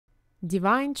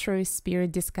Divine Truth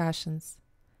Spirit Discussions.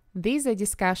 These are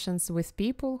discussions with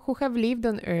people who have lived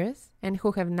on earth and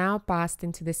who have now passed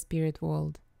into the spirit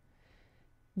world.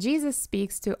 Jesus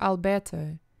speaks to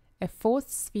Alberto, a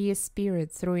fourth sphere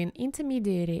spirit, through an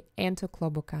intermediary, Anto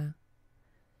Klobucar.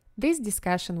 This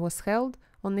discussion was held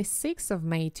on the 6th of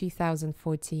May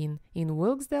 2014 in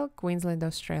Wilkesdale, Queensland,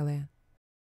 Australia.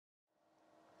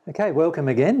 Okay, welcome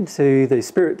again to the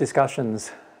Spirit Discussions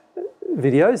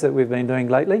videos that we've been doing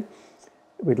lately.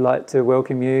 We'd like to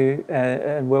welcome you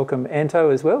and welcome Anto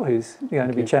as well, who's going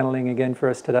to be channeling again for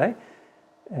us today.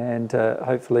 And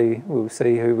hopefully we'll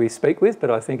see who we speak with, but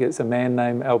I think it's a man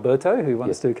named Alberto who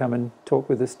wants to come and talk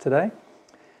with us today.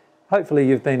 Hopefully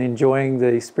you've been enjoying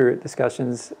the Spirit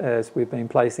Discussions as we've been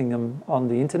placing them on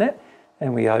the internet,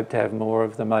 and we hope to have more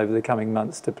of them over the coming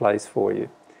months to place for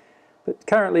you. But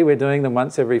currently we're doing them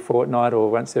once every fortnight or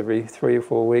once every 3 or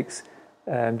 4 weeks,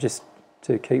 just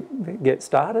to get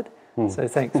started. So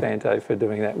thanks, Anto, for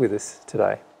doing that with us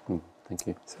today. Thank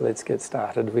you. So let's get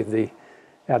started with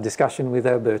our discussion with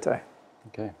Alberto.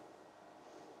 Okay.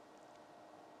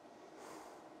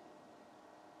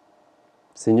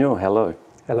 Senor, hello.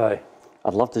 Hello.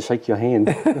 I'd love to shake your hand.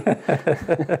 To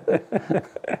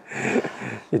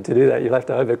do that, you'll have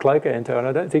to overcloak Anto, and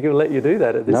I don't think he'll let you do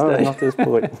that at this stage. No, not at this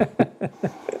point.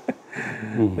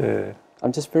 Yeah.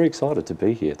 I'm just very excited to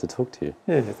be here to talk to you.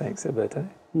 Yeah, thanks, Alberto.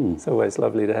 It's always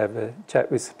lovely to have a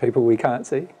chat with people we can't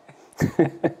see.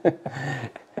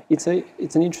 It's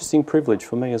an interesting privilege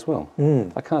for me as well.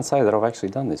 I can't say that I've actually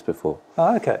done this before.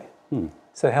 Oh, okay.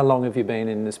 So how long have you been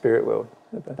in the spirit world,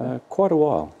 Alberto? Quite a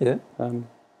while. Yeah.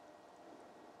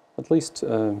 At least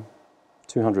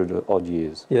 200 odd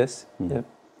years. Yes. Yep.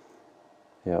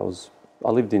 Yeah,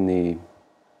 I lived in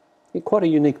quite a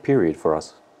unique period for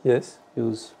us. Yes. It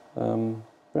was around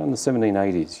the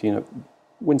 1780s, you know,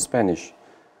 when Spain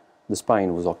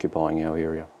was occupying our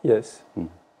area. Yes.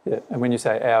 Yeah. And when you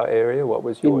say our area, what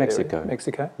was your in Mexico? Area?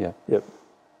 Mexico. Yeah. Yep.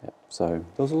 Yeah. So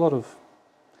there was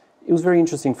it was very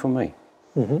interesting for me.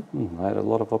 I had a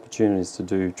lot of opportunities to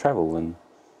do travel, and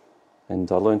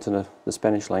I learned the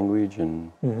Spanish language,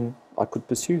 and I could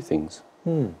pursue things.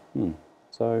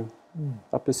 So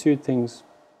I pursued things.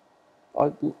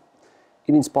 It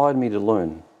inspired me to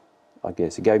learn, I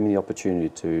guess. It gave me the opportunity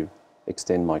to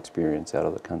extend my experience out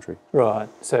of the country. Right.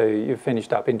 So you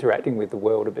finished up interacting with the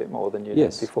world a bit more than you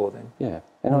did before then. Yeah.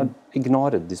 And I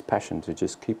ignited this passion to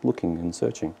just keep looking and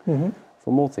searching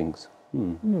for more things.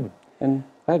 And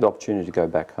I had the opportunity to go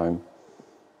back home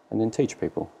and then teach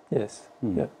people. Yes.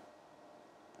 Yep.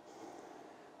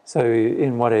 So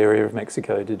in what area of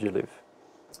Mexico did you live?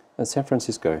 In San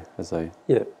Francisco,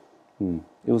 Yeah.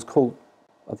 It was called,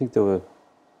 I think it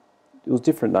was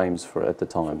different names for it at the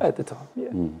time. At the time,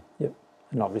 yeah. Yep.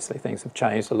 And obviously things have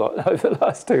changed a lot over the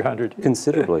last 200 years.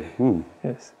 Considerably.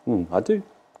 Yes. I do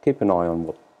keep an eye on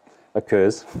what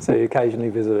occurs. So you occasionally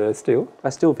visit Earth still? I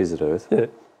still visit Earth. Yeah.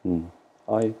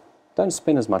 I don't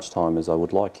spend as much time as I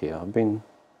would like here. I've been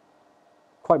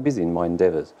quite busy in my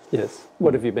endeavours. Yes.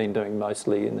 What have you been doing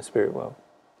mostly in the spirit world?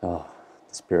 Oh,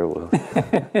 the spirit world.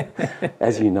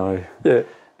 As you know,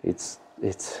 it's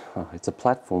a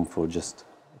platform for just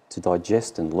to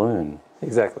digest and learn.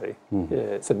 Exactly. Yeah,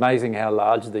 it's amazing how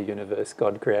large the universe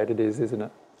God created is, isn't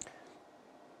it?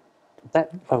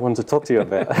 That I wanted to talk to you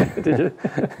about. Did you?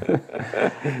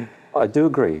 I do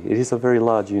agree. It is a very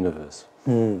large universe.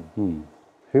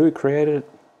 Who created it?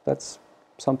 That's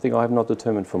something I have not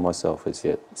determined for myself as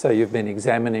yet. So you've been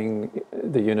examining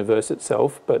the universe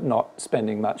itself, but not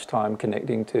spending much time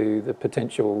connecting to the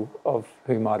potential of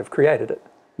who might have created it?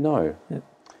 No. Yeah.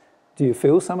 Do you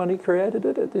feel somebody created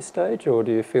it at this stage, or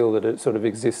do you feel that it sort of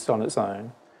exists on its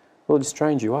own? Well, it's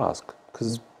strange you ask,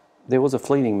 because there was a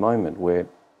fleeting moment where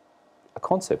a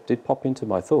concept did pop into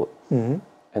my thought, and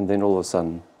then all of a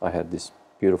sudden I had this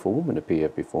beautiful woman appear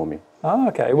before me. Oh,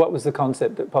 okay. What was the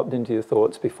concept that popped into your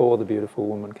thoughts before the beautiful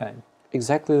woman came?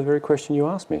 Exactly the very question you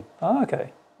asked me. Oh,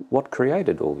 okay. What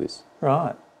created all this?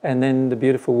 Right. And then the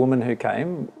beautiful woman who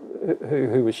came,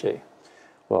 who was she?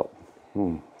 Well,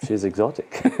 she's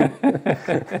exotic.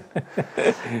 It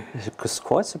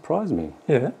quite surprised me.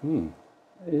 Yeah.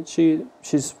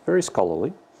 She's very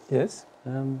scholarly. Yes.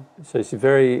 So she's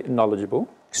very knowledgeable.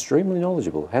 Extremely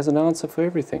knowledgeable. Has an answer for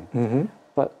everything.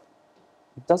 But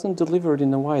doesn't deliver it in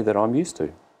the way that I'm used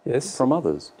to. Yes. From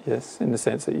others. Yes, in the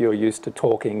sense that you're used to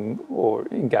talking or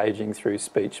engaging through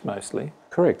speech mostly.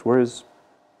 Correct. Whereas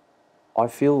I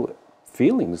feel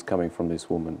feelings coming from this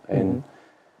woman, and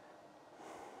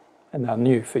they're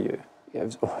new for you. Yeah,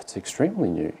 it's extremely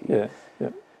new. Yeah, yeah.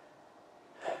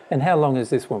 And how long has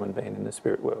this woman been in the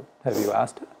spirit world? Have you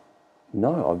asked her?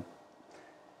 No,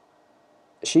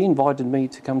 she invited me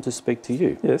to come to speak to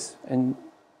you. Yes. And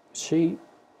she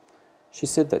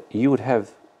said that you would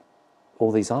have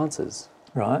all these answers.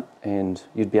 Right. And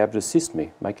you'd be able to assist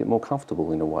me, make it more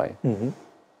comfortable in a way.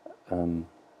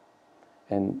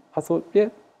 And I thought, yeah,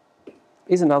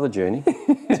 here's another journey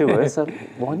to Earth, so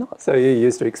why not? So you're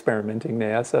used to experimenting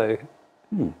now, so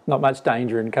not much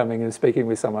danger in coming and speaking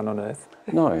with someone on Earth.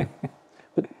 No.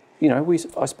 But, you know,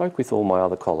 I spoke with all my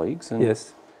other colleagues, and,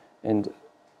 Yes. and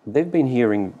they've been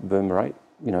hearing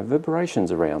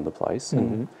reverberations around the place,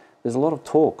 and there's a lot of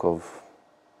talk of,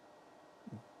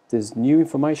 there's new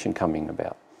information coming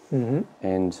about.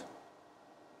 And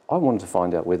I wanted to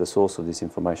find out where the source of this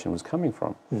information was coming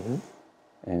from.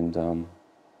 And a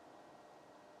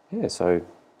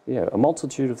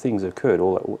multitude of things occurred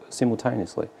all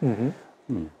simultaneously.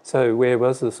 So where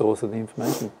was the source of the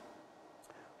information?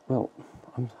 Well,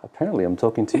 apparently I'm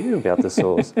talking to you about the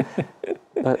source.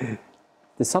 But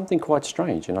there's something quite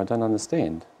strange, and I don't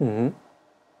understand.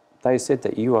 They said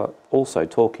that you are also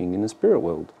talking in the spirit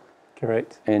world.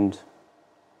 Correct. And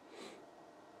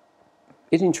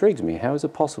it intrigues me. How is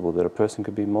it possible that a person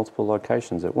could be in multiple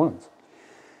locations at once?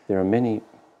 There are many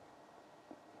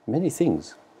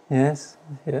things. Yes.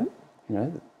 Yeah. You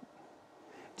know.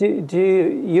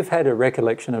 You've had a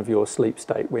recollection of your sleep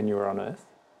state when you were on Earth?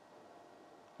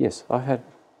 Yes, I had.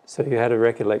 So you had a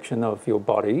recollection of your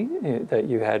body that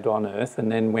you had on Earth,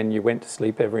 and then when you went to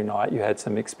sleep every night, you had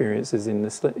some experiences in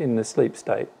the sleep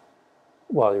state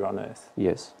while you're on Earth.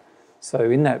 Yes.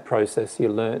 So in that process, you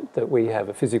learnt that we have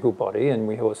a physical body and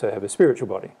we also have a spiritual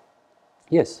body.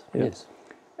 Yes. Yeah. Yes.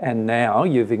 And now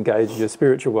you've engaged your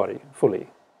spiritual body fully.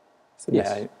 So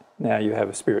Yes. now you have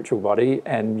a spiritual body,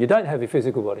 and you don't have your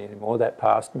physical body anymore. That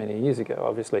passed many years ago,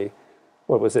 obviously.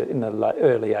 What was it, in the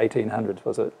early 1800s,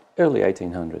 was it? Early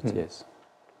 1800s, yes.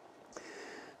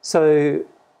 So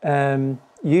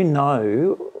you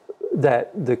know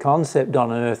that the concept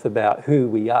on Earth about who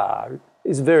we are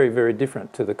is very, very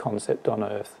different to the concept on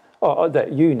Earth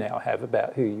that you now have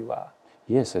about who you are.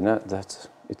 Yes, and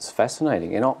it's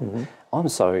fascinating. And I'm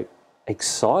so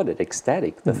excited,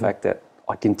 ecstatic, the fact that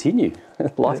I continue.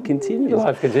 Life continues.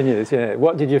 Life continues, yeah.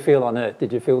 What did you feel on Earth?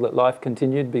 Did you feel that life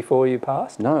continued before you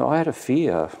passed? No, I had a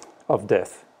fear of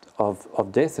death.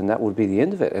 Of death, and that would be the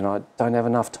end of it. And I don't have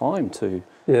enough time to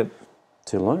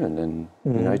learn and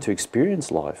to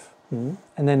experience life. And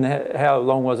then how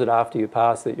long was it after you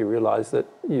passed that you realised that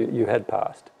you had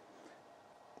passed?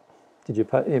 Did you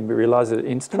realise it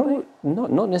instantly?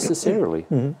 Probably, not necessarily.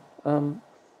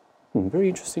 Very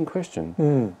interesting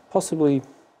question. Possibly,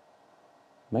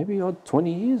 maybe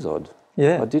 20 years odd.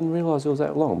 Yeah. I didn't realise it was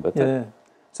that long. But yeah.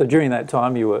 So during that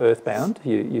time you were earthbound.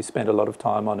 You spent a lot of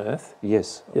time on Earth.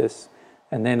 Yes. Yes.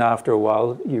 And then after a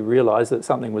while you realised that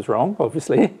something was wrong,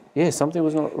 obviously. Yeah, something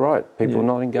was not right. People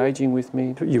not engaging with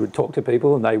me. You would talk to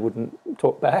people and they wouldn't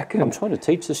talk back. I'm trying to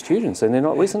teach the students and they're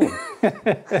not listening.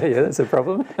 Yeah, that's a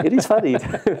problem. It is funny.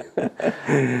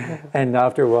 And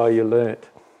after a while you learnt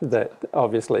that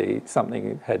obviously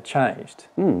something had changed.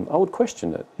 I would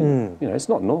question it. You know, it's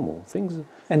not normal. Things.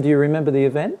 And do you remember the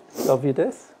event of your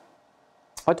death?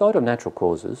 I died of natural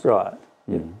causes. Right.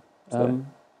 Yeah. So.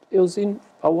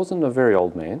 I wasn't a very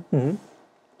old man,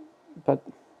 but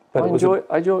I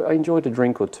enjoyed a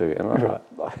drink or two, and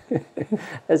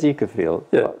as you could feel,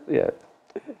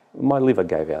 my liver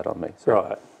gave out on me. So.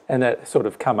 Right, and that sort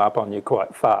of come up on you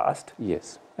quite fast.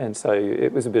 Yes, and so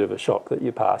it was a bit of a shock that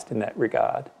you passed in that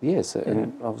regard. Yes,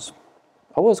 and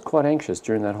I was quite anxious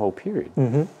during that whole period.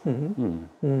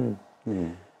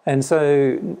 And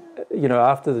so, you know,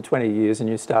 after the 20 years, and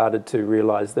you started to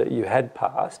realise that you had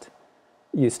passed.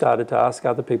 You started to ask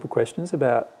other people questions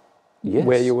about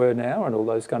where you were now and all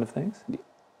those kind of things?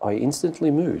 I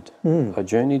instantly moved. I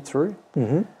journeyed through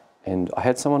and I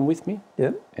had someone with me.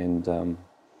 Yep. And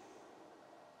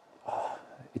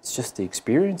it's just the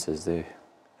experiences. They're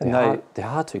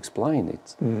hard to explain.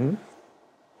 It's and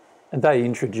they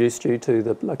introduced you to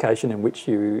the location in which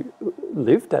you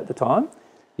lived at the time?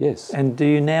 Yes. And do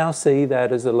you now see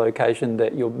that as a location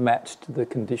that you're matched the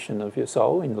condition of your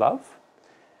soul in love?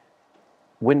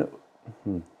 When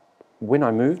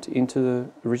I moved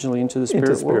originally into the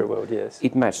spirit world, yes,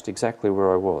 it matched exactly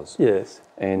where I was. Yes,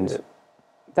 and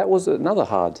that was another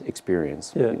hard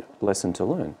experience, lesson to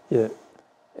learn. Yeah,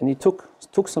 and it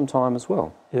took some time as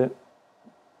well. Yeah,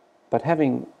 but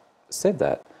having said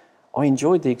that, I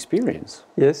enjoyed the experience.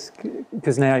 Yes,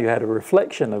 because now you had a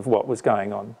reflection of what was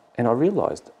going on, and I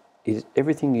realised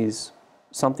everything is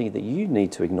something that you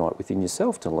need to ignite within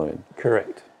yourself to learn.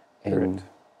 Correct.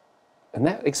 And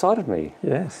that excited me.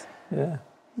 Yes, yeah.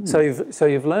 So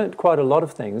you've learnt quite a lot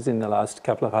of things in the last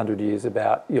couple of 100 years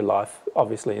about your life,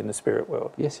 obviously in the spirit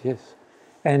world. Yes, yes.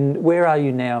 And where are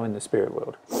you now in the spirit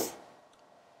world?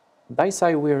 They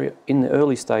say we're in the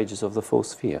early stages of the fourth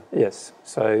sphere. Yes.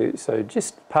 So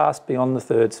just past beyond the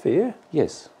third sphere.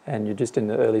 Yes. And you're just in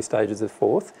the early stages of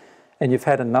fourth. And you've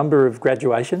had a number of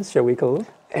graduations, shall we call it?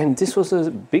 And this was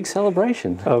a big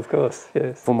celebration. Of course,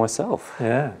 yes. For myself.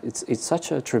 Yeah. It's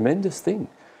such a tremendous thing.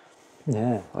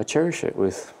 Yeah. I cherish it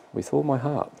with all my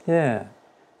heart. Yeah.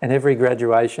 And every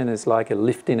graduation is like a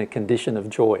lift in a condition of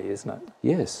joy, isn't it?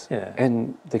 Yes. Yeah.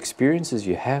 And the experiences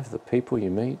you have, the people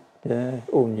you meet. Yeah.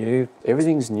 All new.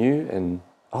 Everything's new, and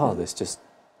there's just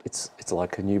it's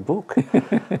like a new book.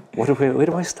 Where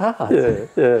do I start?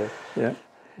 Yeah.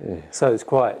 So it's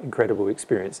quite incredible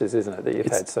experiences, isn't it, that you've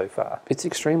had so far? It's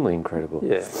extremely incredible.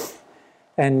 Yeah.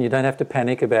 And you don't have to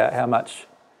panic about how much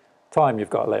time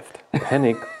you've got left.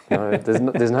 Panic? No,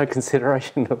 there's no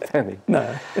consideration of panic.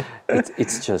 No.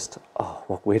 It's just,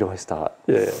 where do I start?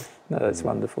 Yeah. No, that's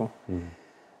wonderful.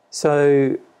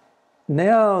 So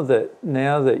now that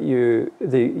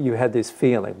you had this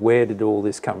feeling, where did all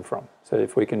this come from? So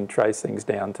if we can trace things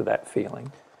down to that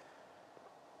feeling.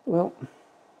 Well,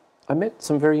 I met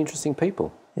some very interesting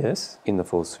people. Yes. In the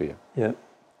fourth sphere. Yeah.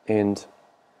 And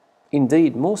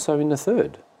indeed, more so in the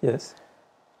third. Yes.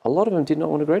 A lot of them did not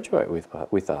want to graduate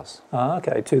with us. Ah,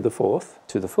 okay, to the fourth.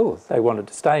 To the fourth. They wanted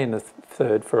to stay in the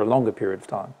third for a longer period of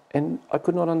time. And I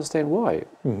could not understand why.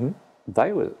 Mm-hmm.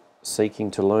 They were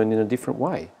seeking to learn in a different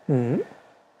way. Mm-hmm.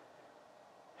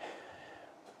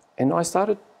 And I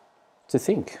started to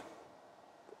think,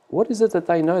 what is it that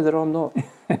they know that I'm not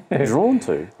drawn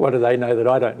to? What do they know that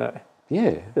I don't know?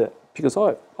 Yeah. Because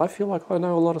I feel like I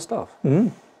know a lot of stuff.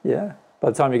 Yeah.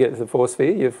 By the time you get to the fourth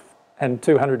sphere, and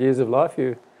 200 years of life,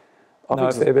 you know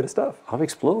a fair bit of stuff. I've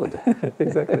explored.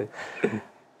 Exactly.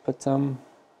 But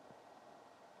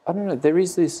I don't know, there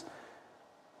is this,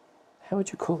 how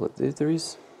would you call it? There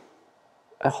is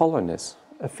a hollowness.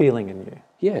 A feeling in you.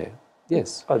 Yeah,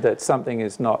 yes. That something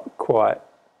is not quite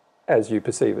as you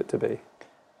perceive it to be.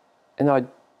 And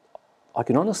I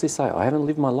can honestly say I haven't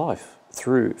lived my life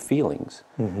through feelings.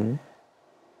 Mm-hmm.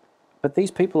 But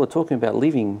these people are talking about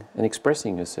living and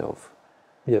expressing yourself.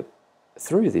 Yep.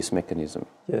 Through this mechanism.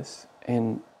 Yes.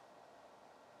 And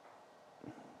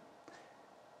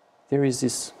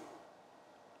there's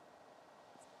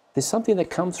something that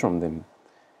comes from them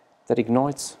that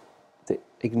ignites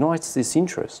this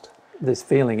interest. This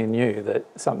feeling in you that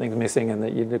something's missing and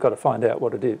that you've got to find out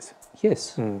what it is.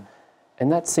 Yes.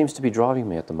 And that seems to be driving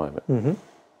me at the moment.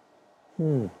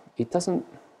 Mm-hmm. It doesn't,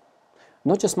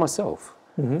 not just myself.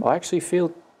 Mm-hmm. I actually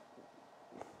feel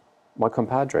my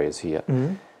compadres here.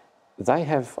 Mm-hmm. They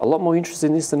have a lot more interest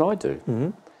in this than I do. Mm-hmm.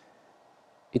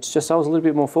 It's just I was a little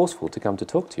bit more forceful to come to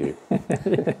talk to you.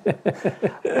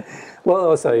 Well,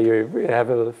 also you have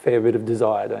a fair bit of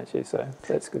desire, don't you? So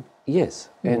that's good. Yes,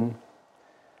 and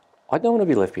I don't want to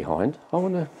be left behind. I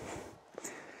want to...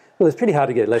 Well, it's pretty hard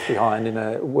to get left behind in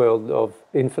a world of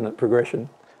infinite progression.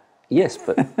 Yes,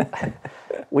 but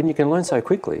when you can learn so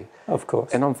quickly. Of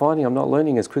course. And I'm finding I'm not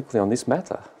learning as quickly on this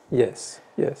matter. Yes,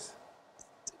 yes.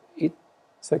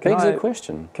 So begs the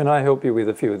question. Can I help you with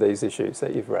a few of these issues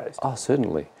that you've raised? Oh,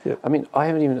 certainly. Yep. I mean, I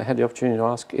haven't even had the opportunity to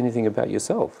ask anything about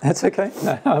yourself. That's okay.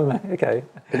 No, I'm okay.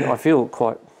 And I feel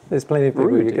quite... There's plenty of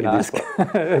people you can ask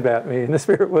about me in the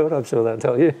spirit world. I'm sure they'll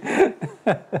tell you.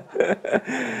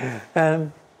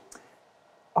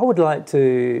 I would like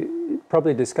to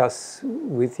probably discuss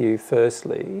with you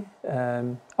firstly.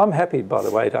 I'm happy, by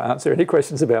the way, to answer any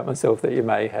questions about myself that you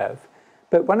may have.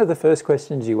 But one of the first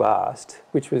questions you asked,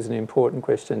 which was an important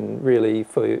question really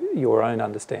for your own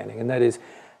understanding, and that is,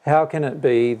 how can it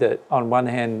be that on one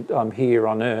hand I'm here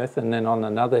on earth and then on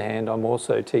another hand I'm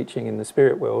also teaching in the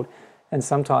spirit world, and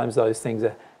sometimes those things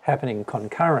are happening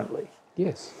concurrently?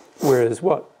 Yes. Whereas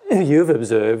what you've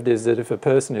observed is that if a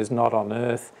person is not on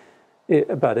earth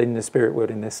but in the spirit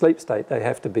world in their sleep state, they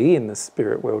have to be in the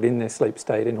spirit world in their sleep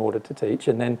state in order to teach,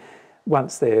 and then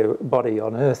once their body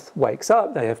on earth wakes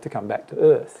up, they have to come back to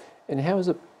earth. And how is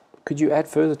it, could you add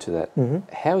further to that?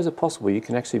 Mm-hmm. How is it possible you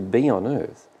can actually be on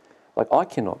earth? Like, I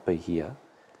cannot be here.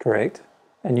 Correct.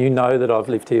 And you know that I've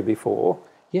lived here before.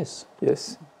 Yes.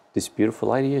 Yes. This beautiful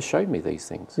lady has showed me these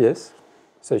things. Yes.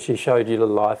 So she showed you the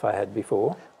life I had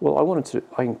before. Well,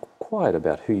 I inquired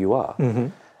about who you are. Mm-hmm.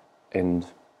 And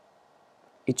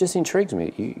it just intrigues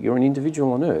me. You're an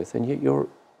individual on earth, and yet you're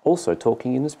also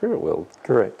talking in the spirit world.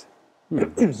 Correct.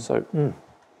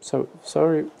 So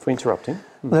sorry for interrupting.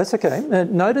 Well, that's okay.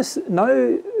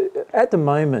 At the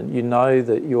moment, you know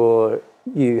that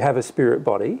you have a spirit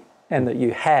body and that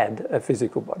you had a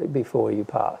physical body before you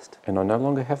passed. And I no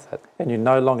longer have that. And you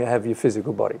no longer have your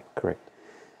physical body. Correct.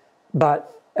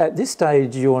 But at this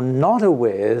stage, you're not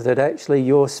aware that actually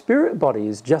your spirit body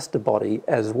is just a body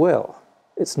as well.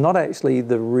 It's not actually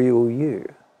the real you.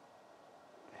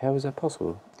 How is that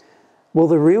possible? Well,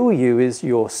 the real you is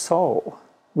your soul,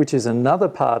 which is another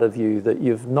part of you that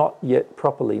you've not yet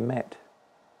properly met.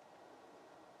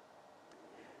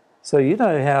 So you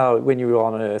know how when you were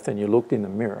on earth and you looked in the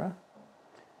mirror,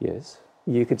 Yes.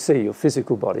 you could see your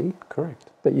physical body, Correct.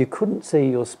 but you couldn't see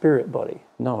your spirit body.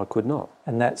 No, I could not.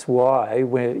 And that's why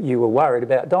you were worried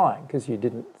about dying, because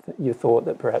you thought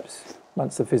that perhaps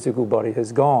once the physical body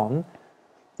has gone,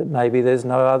 that maybe there's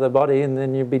no other body and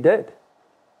then you'd be dead.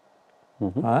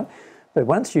 Right? But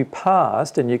once you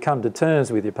passed and you come to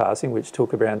terms with your passing, which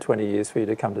took around 20 years for you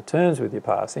to come to terms with your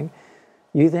passing,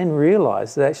 you then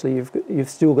realise that actually you've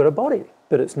still got a body,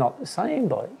 but it's not the same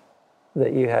body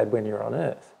that you had when you were on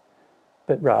earth,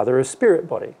 but rather a spirit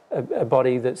body, a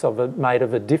body that's made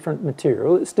of a different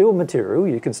material. It's still material,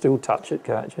 you can still touch it,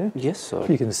 can't you? Yes, sir.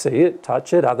 You can see it,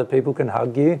 touch it, other people can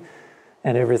hug you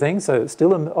and everything, so it's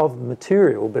still of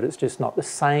material, but it's just not the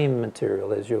same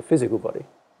material as your physical body.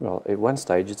 Well, at one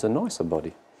stage, it's a nicer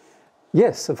body.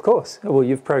 Yes, of course. Well,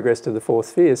 you've progressed to the fourth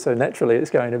sphere, so naturally it's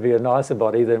going to be a nicer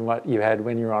body than what you had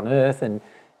when you were on earth. And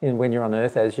when you're on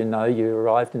earth, as you know, you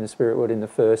arrived in the spirit world in the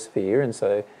first sphere, and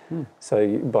so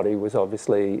your body was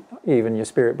obviously, even your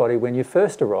spirit body when you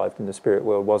first arrived in the spirit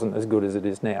world wasn't as good as it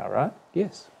is now, right?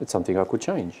 Yes, it's something I could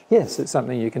change. Yes, it's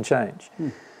something you can change.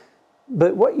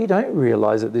 But what you don't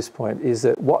realise at this point is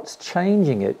that what's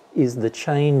changing it is the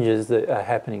changes that are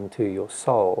happening to your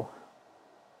soul.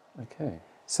 Okay.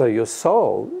 So your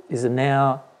soul is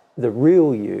now the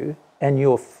real you, and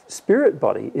your spirit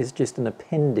body is just an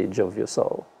appendage of your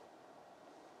soul.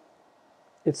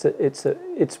 It's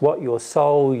what your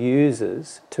soul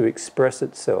uses to express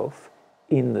itself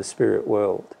in the spirit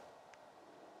world.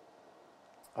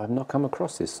 I've not come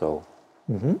across this soul.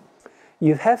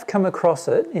 You have come across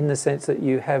it in the sense that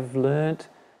you have learnt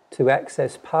to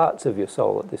access parts of your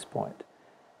soul at this point,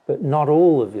 but not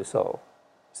all of your soul.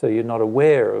 So you're not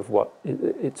aware of what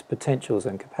its potentials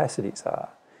and capacities are.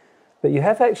 But you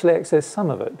have actually accessed some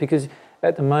of it, because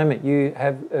at the moment you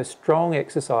have a strong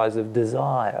exercise of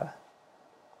desire.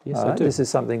 Yes, I do. This is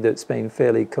something that's been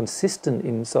fairly consistent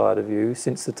inside of you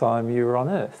since the time you were on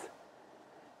earth.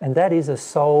 And that is a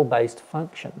soul-based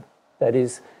function. That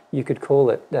is, you could call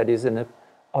it, that is an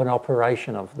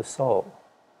operation of the soul.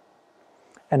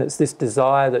 And it's this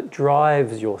desire that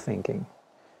drives your thinking.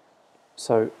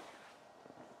 So,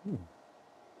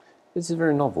 this is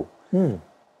very novel.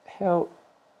 How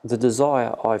the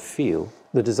desire I feel...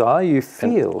 The desire you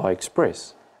feel... I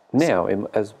express now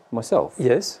as myself.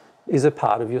 Yes, is a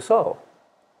part of your soul.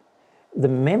 The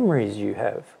memories you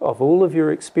have of all of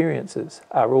your experiences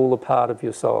are all a part of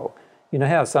your soul. You know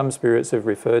how some spirits have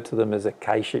referred to them as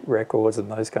Akashic records and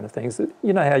those kind of things?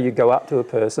 You know how you go up to a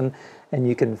person and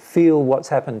you can feel what's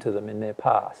happened to them in their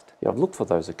past? Yeah, I've looked for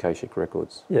those Akashic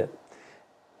records. Yeah.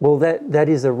 Well, that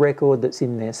is a record that's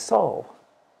in their soul.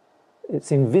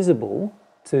 It's invisible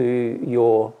to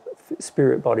your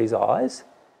spirit body's eyes,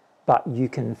 but you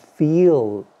can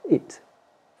feel it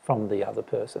from the other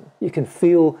person. You can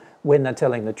feel when they're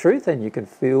telling the truth, and you can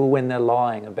feel when they're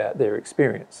lying about their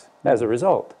experience as a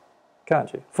result,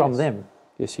 can't you? From them.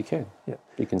 Yes, you can. Yeah.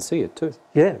 You can see it too.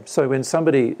 Yeah, so when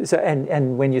somebody,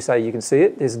 and when you say you can see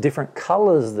it, there's different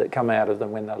colours that come out of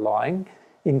them when they're lying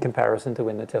in comparison to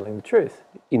when they're telling the truth.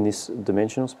 In this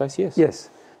dimensional space, yes.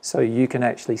 Yes, so you can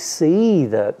actually see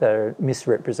that they're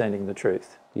misrepresenting the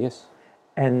truth. Yes.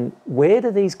 And where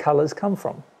do these colours come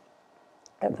from?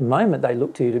 At the moment, they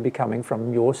look to you to be coming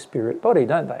from your spirit body,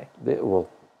 don't they? Well,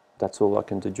 that's all I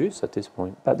can deduce at this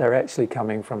point. But they're actually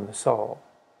coming from the soul.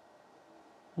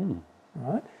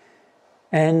 Right?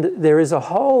 And there is a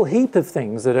whole heap of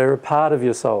things that are a part of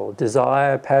your soul.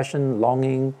 Desire, passion,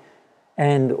 longing,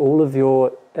 and all of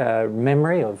your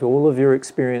memory of all of your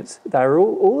experience.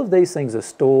 All of these things are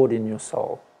stored in your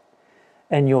soul.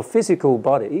 And your physical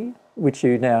body, which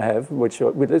you now have,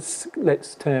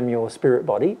 let's term your spirit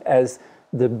body as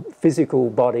the physical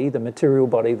body, the material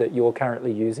body that you're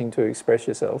currently using to express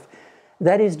yourself,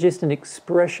 that is just an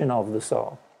expression of the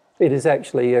soul. It is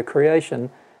actually a creation.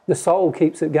 The soul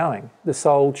keeps it going. The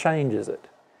soul changes it.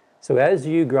 So as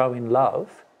you grow in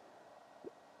love,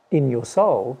 in your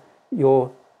soul,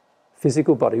 your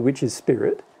physical body, which is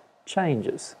spirit,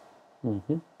 changes.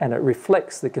 And it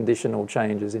reflects the conditional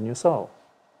changes in your soul.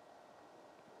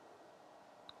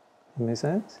 Does that make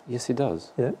sense? Yes, it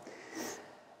does. Yeah.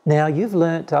 Now, you've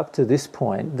learnt up to this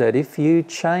point that if you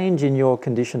change in your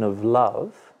condition of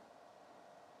love,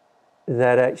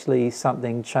 that actually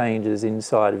something changes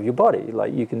inside of your body.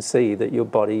 Like you can see that your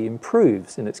body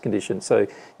improves in its condition. So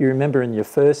you remember in your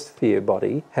first sphere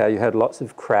body how you had lots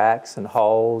of cracks and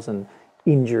holes and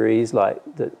injuries like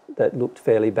that looked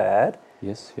fairly bad.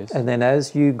 Yes, yes. And then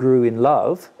as you grew in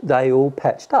love, they all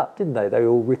patched up, didn't they? They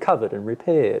all recovered and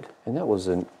repaired. And that was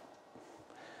a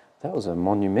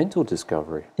monumental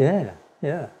discovery. Yeah,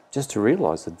 yeah. Just to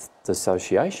realise the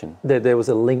association. There was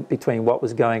a link between what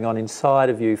was going on inside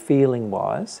of you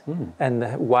feeling-wise and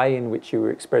the way in which you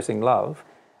were expressing love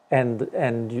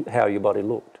and how your body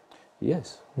looked.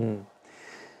 Yes.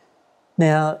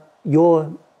 Now,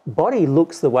 your body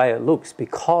looks the way it looks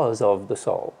because of the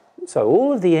soul. So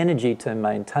all of the energy to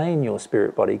maintain your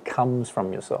spirit body comes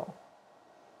from your soul.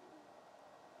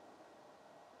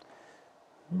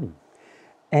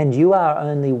 And you are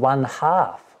only one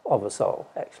half of a soul,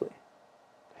 actually.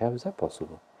 How is that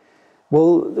possible?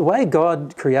 Well, the way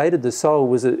God created the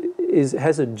soul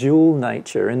has a dual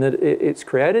nature in that it's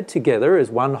created together as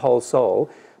one whole soul,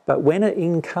 but when it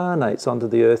incarnates onto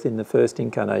the earth in the first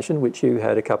incarnation, which you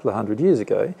had a couple of 100 years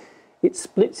ago, it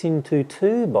splits into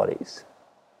two bodies.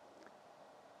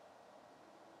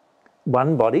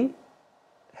 One body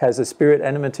has a spirit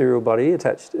and a material body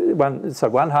attached. So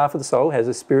one half of the soul has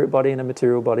a spirit body and a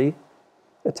material body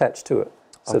attached to it.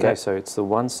 So so it's the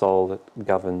one soul that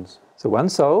governs. So one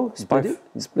soul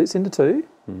splits into two,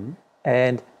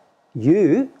 and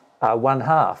you are one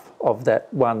half of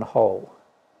that one whole.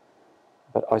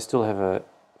 But I still have a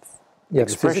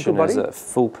expression as a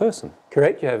full person.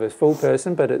 Correct, you have a full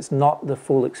person, but it's not the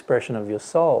full expression of your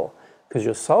soul, because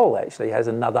your soul actually has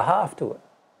another half to it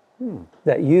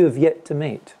that you have yet to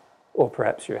meet, or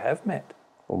perhaps you have met.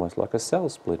 Almost like a cell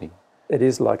splitting. It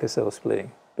is like a cell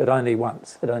splitting, but only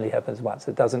once. It only happens once.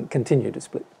 It doesn't continue to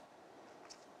split.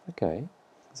 Okay.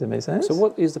 Does that make sense? So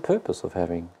what is the purpose of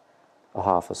having a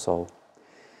half a soul?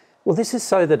 Well, this is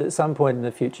so that at some point in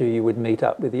the future you would meet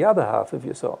up with the other half of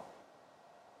your soul,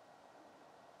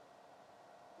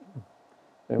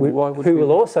 who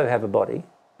will also have a body,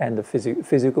 and a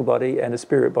physical body and a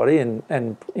spirit body,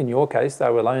 and in your case they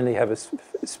will only have a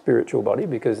spiritual body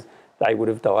because they would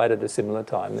have died at a similar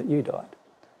time that you died.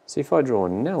 So if I draw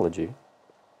an analogy,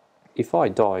 if I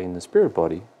die in the spirit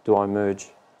body, do I merge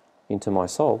into my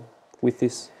soul with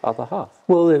this other half?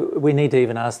 Well, we need to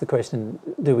even ask the question,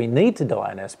 do we need to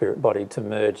die in our spirit body to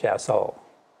merge our soul?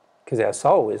 Because our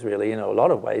soul is really, in a lot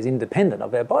of ways, independent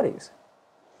of our bodies.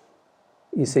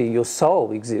 You see, your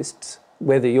soul exists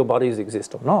whether your bodies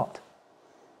exist or not.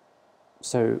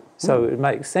 So it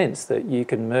makes sense that you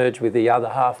can merge with the other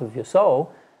half of your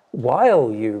soul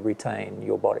while you retain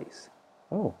your bodies.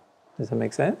 Oh. Does that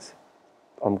make sense?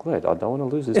 I'm glad. I don't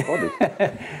want to lose this body.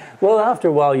 Well, after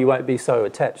a while you won't be so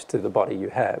attached to the body you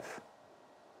have,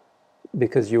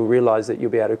 because you'll realise that you'll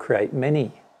be able to create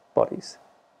many bodies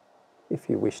if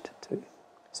you wished to.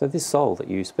 So this soul that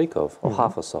you speak of, or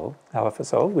half a soul,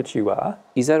 which you are,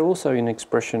 is that also an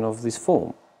expression of this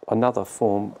form, another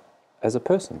form as a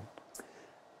person?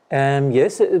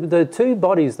 Yes, the two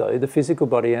bodies though, the physical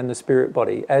body and the spirit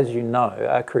body, as you know,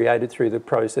 are created through the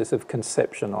process of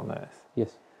conception on earth.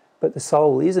 Yes. But the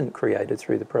soul isn't created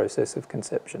through the process of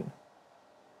conception.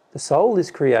 The soul is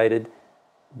created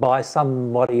by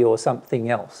somebody or something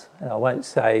else. And I won't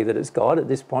say that it's God at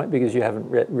this point because you haven't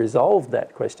resolved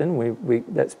that question.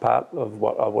 That's part of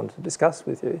what I wanted to discuss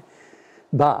with you.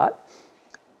 But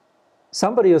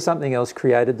somebody or something else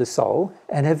created the soul.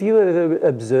 And have you ever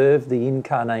observed the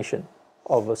incarnation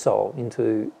of a soul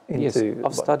into Yes,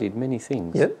 I've studied many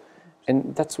things. Yep.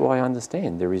 And that's why I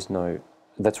understand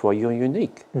that's why you're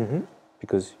unique.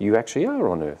 Because you actually are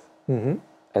on earth,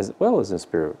 as well as in the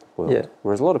spirit world. Yeah.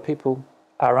 Whereas a lot of people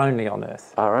are only on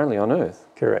earth.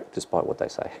 Correct. Despite what they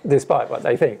say. Despite what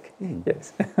they think,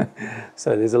 yes.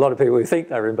 So there's a lot of people who think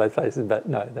they're in both places, but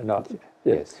no, they're not.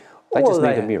 Yes. They just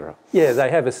need a mirror. Yeah, they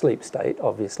have a sleep state,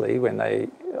 obviously. When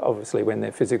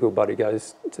their physical body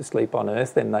goes to sleep on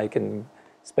earth, then they can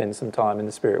spend some time in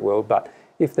the spirit world. But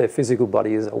if their physical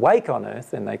body is awake on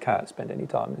earth, then they can't spend any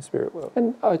time in the spirit world.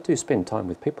 And I do spend time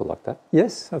with people like that.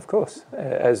 Yes, of course,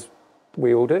 as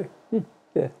we all do.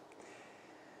 Yeah.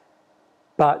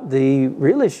 But the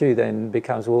real issue then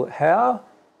becomes, well, how?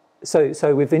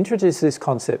 So we've introduced this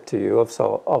concept to you of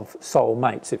soul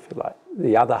mates, if you like,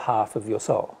 the other half of your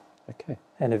soul. Okay.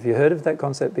 And have you heard of that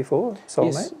concept before,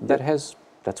 soulmate? Yes,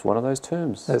 that's one of those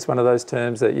terms. That's one of those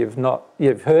terms that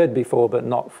you've heard before but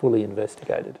not fully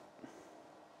investigated.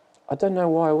 I don't know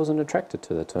why I wasn't attracted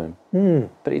to the term,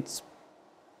 but it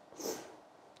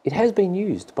has been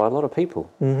used by a lot of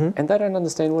people, and they don't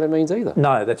understand what it means either.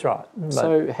 No, that's right.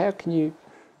 So how can you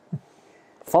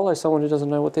follow someone who doesn't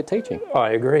know what they're teaching.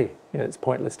 I agree. Yeah, it's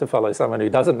pointless to follow someone who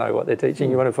doesn't know what they're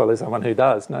teaching. You want to follow someone who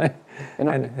does, no?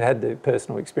 And had the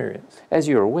personal experience. As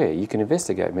you're aware, you can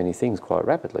investigate many things quite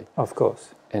rapidly. Of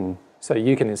course. And so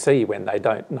you can see when they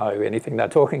don't know anything they're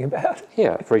talking about.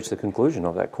 yeah, I've reached the conclusion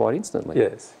of that quite instantly.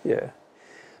 Yes, yeah.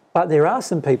 But there are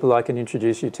some people I can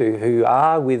introduce you to who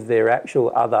are with their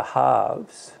actual other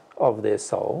halves of their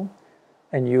soul,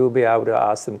 and you'll be able to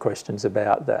ask them questions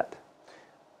about that.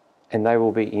 And they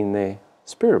will be in their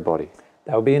spirit body.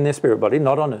 They'll be in their spirit body,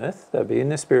 not on earth. They'll be in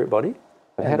their spirit body.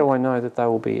 But how do I know that they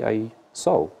will be a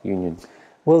soul union?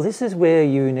 Well, this is where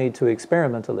you need to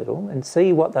experiment a little and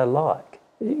see what they're like.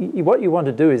 What you want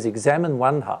to do is examine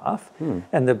one half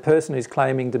and the person who's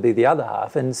claiming to be the other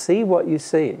half and see what you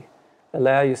see.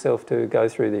 Allow yourself to go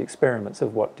through the experiments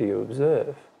of what do you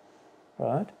observe,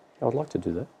 right? I'd like to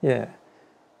do that. Yeah.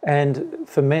 And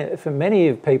for many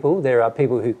of people, there are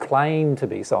people who claim to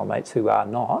be soulmates who are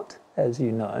not, as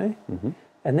you know.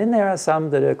 And then there are some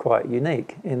that are quite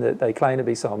unique in that they claim to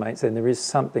be soulmates and there is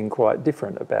something quite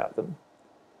different about them,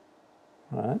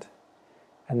 right?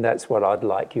 And that's what I'd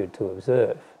like you to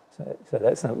observe. So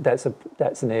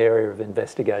that's an area of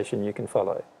investigation you can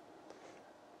follow.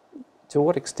 To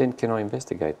what extent can I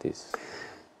investigate this?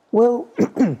 Well,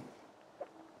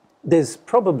 there's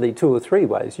probably 2 or 3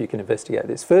 ways you can investigate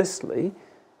this. Firstly,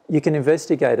 you can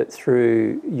investigate it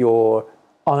through your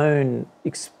own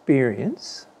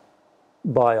experience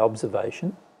by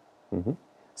observation.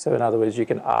 So in other words, you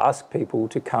can ask people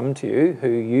to come to you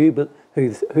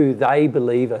who they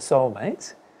believe are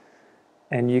soulmates,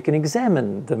 and you can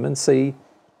examine them and see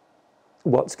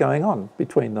what's going on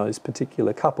between those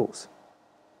particular couples.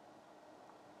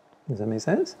 Does that make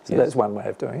sense? So that's one way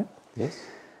of doing it. Yes.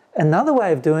 Another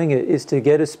way of doing it is to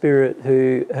get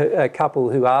a couple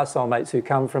who are soulmates who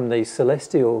come from the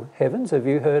celestial heavens. Have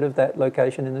you heard of that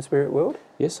location in the spirit world?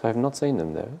 Yes, I have not seen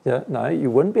them though. Yeah, no, you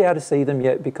wouldn't be able to see them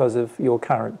yet because of your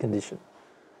current condition.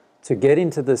 To get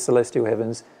into the celestial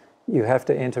heavens, you have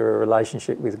to enter a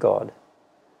relationship with God.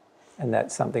 And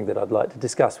that's something that I'd like to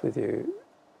discuss with you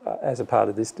as a part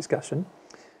of this discussion.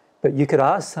 But you could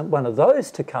ask one of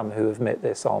those to come who have met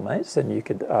their soulmates, and you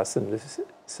could ask them to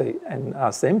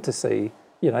see,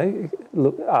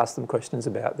 ask them questions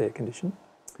about their condition.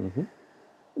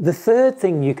 The third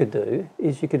thing you could do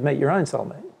is you could meet your own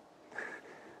soulmate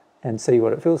and see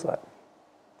what it feels like,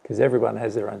 because everyone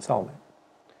has their own soulmate.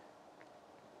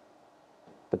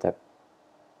 But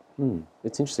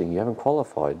it's interesting, you haven't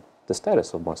qualified the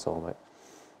status of my soulmate.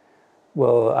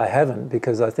 Well, I haven't,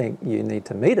 because I think you need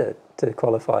to meet it to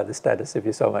qualify the status of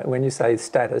your soulmate. When you say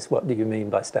status, what do you mean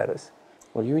by status?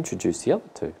 Well, you introduced the other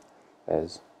two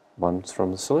as one's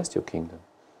from the celestial kingdom,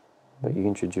 but you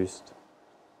introduced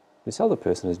this other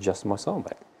person as just my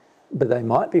soulmate. But they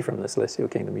might be from the celestial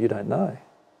kingdom. You don't know.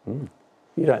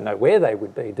 You don't know where they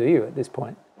would be, do you, at this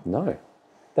point? No.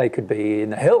 They could be in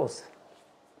the hells,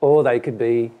 or they could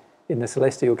be in the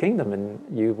celestial kingdom, and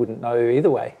you wouldn't know either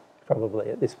way, probably,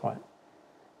 at this point.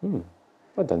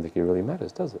 I don't think it really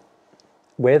matters, does it?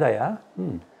 Where they are?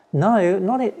 No,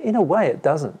 not in a way it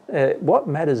doesn't. What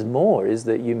matters more is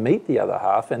that you meet the other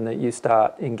half and that you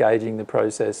start engaging the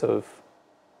process of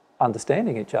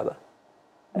understanding each other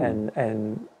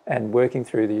and working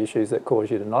through the issues that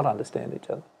cause you to not understand each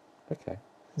other. Okay.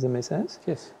 Does that make sense?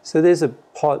 Yes. So there's a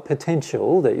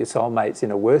potential that your soulmate's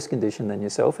in a worse condition than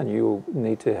yourself and you'll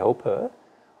need to help her.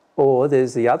 Or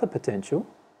there's the other potential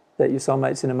that your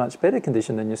soulmate's in a much better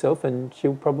condition than yourself and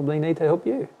she'll probably need to help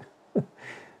you.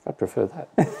 I prefer that.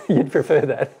 You'd prefer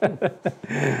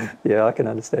that. Yeah, I can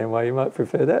understand why you might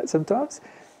prefer that sometimes.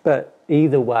 But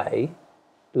either way,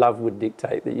 love would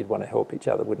dictate that you'd want to help each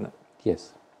other, wouldn't it?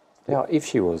 Yes. Now, if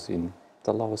she was in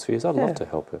the lower spheres, I'd love to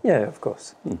help her. Yeah, of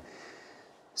course.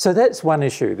 So that's one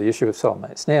issue, the issue of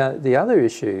soulmates. Now, the other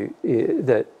issue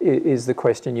that is the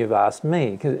question you've asked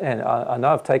me, and I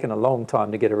know I've taken a long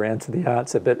time to get around to the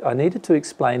answer, but I needed to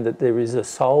explain that there is a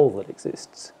soul that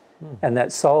exists, and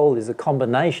that soul is a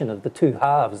combination of the two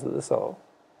halves of the soul.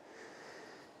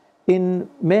 In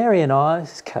Mary and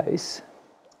I's case,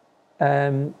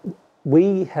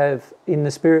 we have, in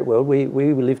the spirit world,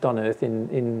 we lived on earth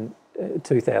in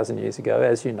 2,000 years ago,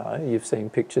 as you know. You've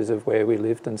seen pictures of where we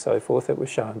lived and so forth that was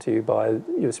shown to you by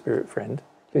your spirit friend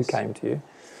who came to you.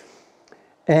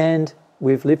 And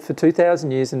we've lived for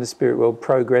 2,000 years in the spirit world,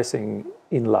 progressing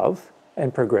in love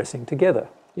and progressing together.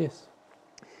 Yes.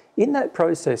 In that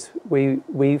process,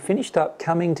 we finished up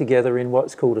coming together in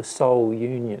what's called a soul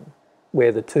union,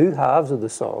 where the two halves of the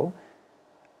soul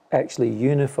actually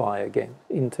unify again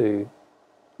into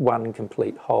one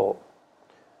complete whole.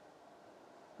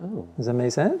 Oh. Does that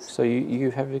make sense? So you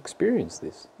have experienced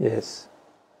this? Yes.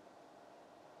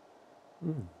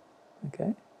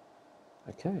 Okay.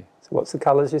 Okay. So what's the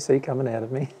colours you see coming out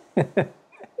of me?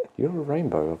 You're a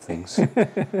rainbow of things.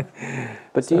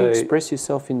 But do you express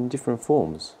yourself in different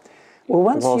forms? Well,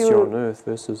 whilst you're on Earth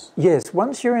versus... Yes,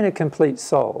 once you're in a complete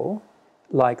soul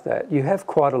like that, you have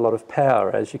quite a lot of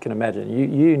power, as you can imagine.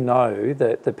 You know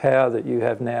that the power that you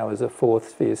have now as a fourth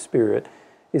sphere spirit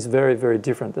is very, very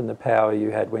different than the power you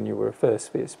had when you were a first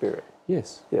sphere spirit.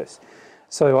 Yes. Yes.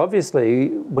 So obviously,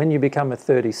 when you become a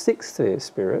 36th sphere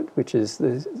spirit, which is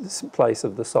the place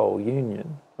of the soul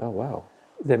union, oh wow,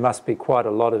 there must be quite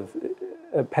a lot of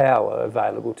power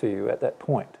available to you at that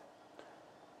point.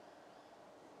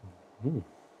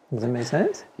 Does that make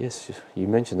sense? Yes, you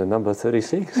mentioned the number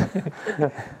 36.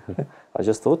 I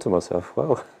just thought to myself,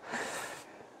 well,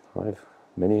 I have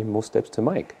many more steps to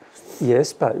make.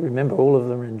 Yes, but remember, all of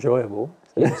them are enjoyable,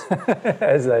 yes.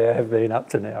 as they have been up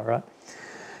to now, right?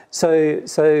 So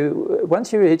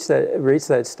once you reach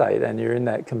that state and you're in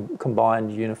that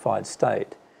combined, unified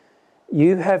state,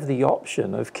 you have the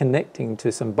option of connecting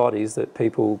to some bodies that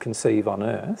people conceive on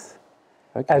Earth,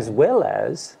 as well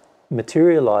as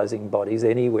materializing bodies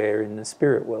anywhere in the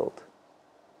spirit world.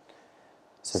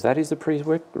 So that is the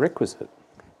prerequisite?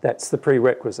 That's the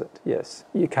prerequisite, yes.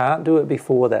 You can't do it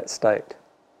before that state,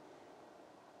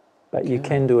 but you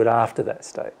can do it after that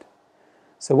state.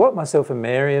 So what myself and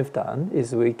Mary have done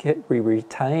is we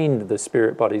retained the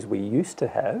spirit bodies we used to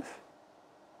have,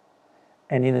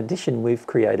 and in addition we've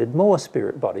created more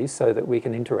spirit bodies so that we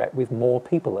can interact with more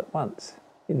people at once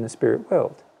in the spirit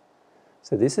world.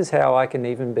 So this is how I can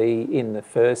even be in the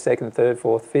first, second, third,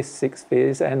 fourth, fifth, sixth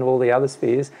spheres and all the other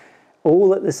spheres,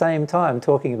 all at the same time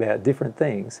talking about different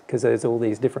things, because there's all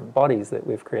these different bodies that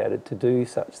we've created to do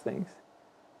such things.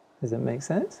 Does that make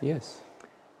sense? Yes.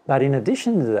 But in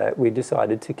addition to that, we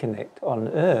decided to connect on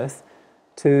Earth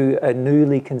to a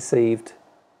newly conceived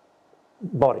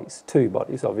bodies, two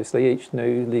bodies obviously, each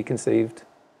newly conceived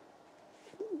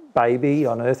baby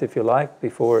on Earth, if you like,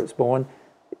 before it's born,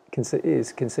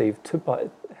 is conceived by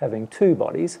having two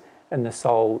bodies, and the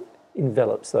soul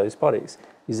envelops those bodies.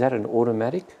 Is that an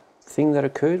automatic thing that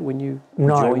occurred when you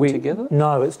joined together?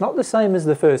 No, it's not the same as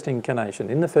the first incarnation.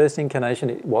 In the first incarnation,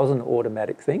 it was an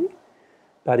automatic thing,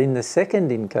 but in the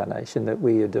second incarnation that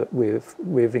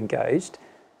we've engaged,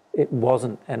 it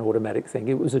wasn't an automatic thing.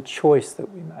 It was a choice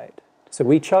that we made. So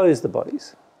we chose the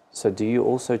bodies. So do you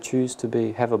also choose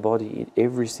to have a body in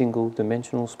every single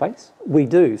dimensional space? We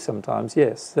do sometimes,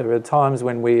 yes. There are times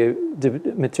when we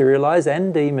materialise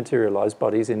and dematerialise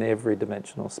bodies in every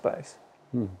dimensional space.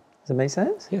 Does that make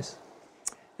sense? Yes.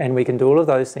 And we can do all of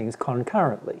those things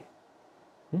concurrently.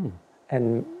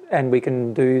 And we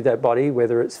can do that body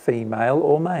whether it's female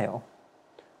or male.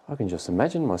 I can just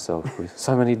imagine myself with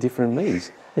so many different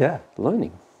me's. Yeah.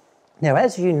 Learning. Now,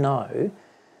 as you know,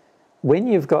 when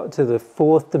you've got to the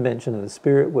fourth dimension of the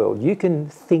spirit world, you can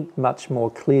think much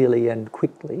more clearly and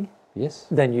quickly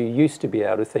than you used to be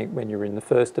able to think when you were in the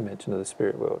first dimension of the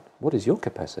spirit world. What is your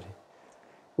capacity?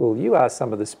 Well, you ask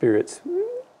some of the spirits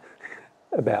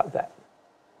about that,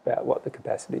 about what the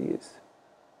capacity is.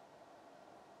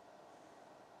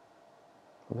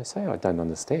 Well, they say I don't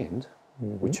understand,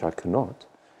 which I cannot.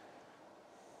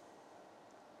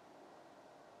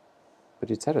 But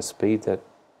it's at a speed that...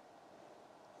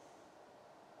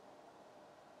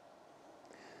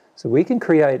 So we can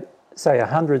create, say,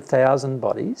 100,000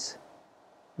 bodies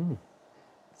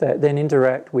that then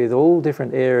interact with all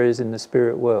different areas in the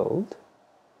spirit world,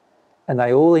 and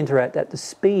they all interact at the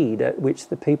speed at which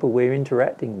the people we're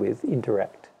interacting with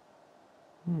interact.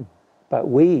 But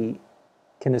we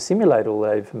can assimilate all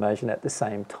that information at the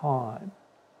same time.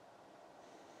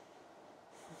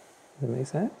 Does that make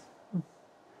sense?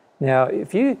 Now,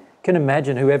 if you can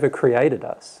imagine whoever created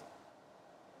us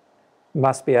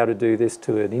must be able to do this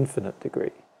to an infinite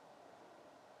degree.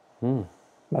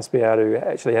 Must be able to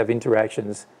actually have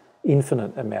interactions,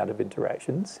 infinite amount of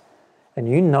interactions. And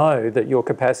you know that your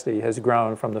capacity has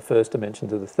grown from the first dimension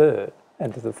to the third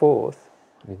and to the fourth.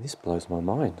 I mean, this blows my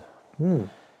mind.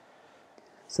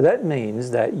 So that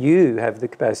means that you have the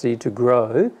capacity to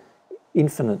grow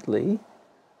infinitely,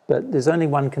 but there's only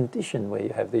one condition where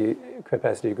you have the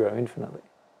capacity to grow infinitely.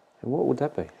 And what would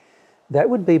that be? That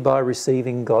would be by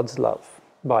receiving God's love,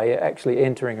 by actually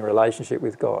entering a relationship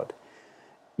with God.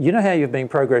 You know how you've been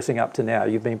progressing up to now?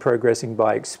 You've been progressing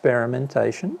by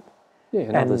experimentation. Yeah,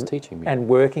 and others teaching me. And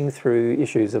working through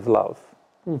issues of love.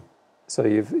 So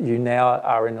you now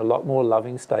are in a lot more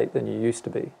loving state than you used to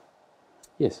be.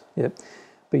 Yes. Yep.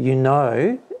 But you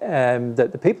know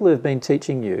that the people who have been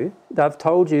teaching you, they've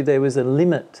told you there was a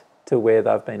limit to where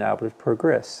they've been able to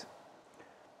progress.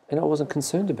 And I wasn't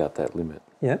concerned about that limit.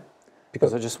 Yeah.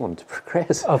 Because I just wanted to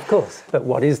progress. Of course, but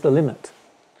what is the limit?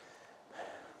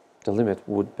 The limit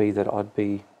would be that I'd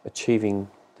be achieving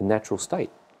the natural state.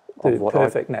 The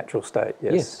perfect natural state,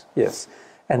 yes. Yes.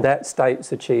 And that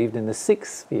state's achieved in the 6th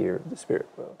sphere of the spirit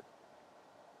world.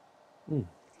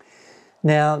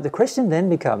 Now, the question then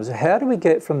becomes, how do we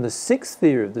get from the 6th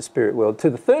sphere of the spirit world to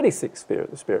the 36th sphere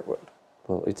of the spirit world?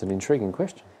 Well, it's an intriguing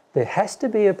question. There has to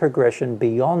be a progression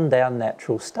beyond our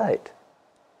natural state.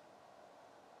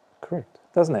 Correct.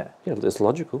 Doesn't it? Yeah, it's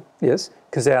logical. Yes,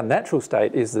 because our natural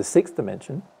state is the 6th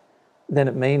dimension. Then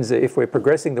it means that if we're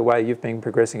progressing the way you've been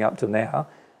progressing up to now,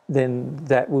 then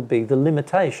that would be the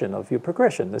limitation of your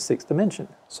progression, the 6th dimension.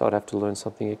 So I'd have to learn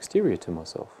something exterior to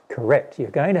myself. Correct.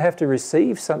 You're going to have to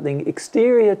receive something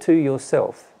exterior to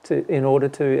yourself in order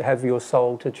to have your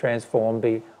soul to transform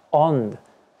beyond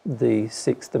the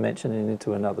 6th dimension and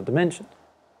into another dimension.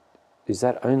 Is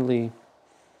that only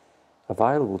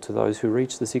available to those who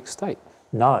reach the 6th state?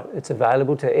 No, it's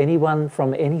available to anyone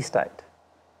from any state.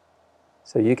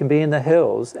 So you can be in the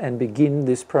hells and begin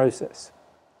this process.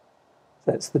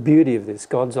 That's the beauty of this.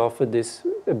 God's offered this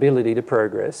ability to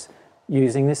progress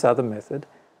using this other method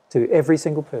to every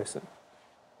single person.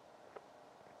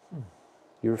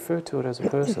 You refer to it as a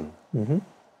person.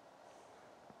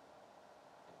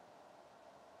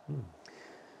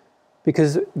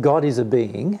 Because God is a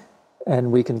being,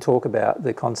 and we can talk about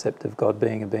the concept of God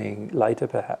being a being later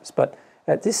perhaps, but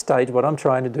at this stage what I'm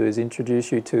trying to do is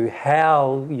introduce you to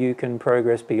how you can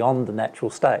progress beyond the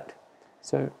natural state.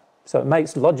 So it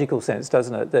makes logical sense,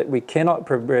 doesn't it, that we cannot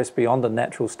progress beyond the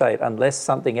natural state unless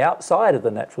something outside of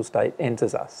the natural state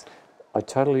enters us. I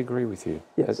totally agree with you.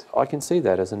 Yes. I can see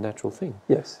that as a natural thing.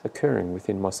 Yes. Occurring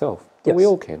within myself. But Yes. we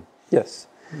all can. Yes.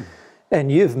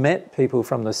 And you've met people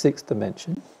from the 6th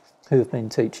dimension who have been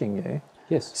teaching you.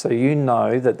 Yes. So you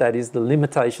know that that is the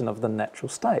limitation of the natural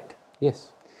state. Yes.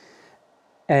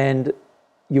 And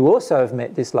you also have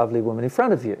met this lovely woman in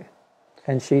front of you,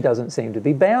 and she doesn't seem to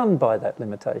be bound by that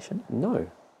limitation.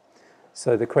 No.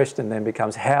 So the question then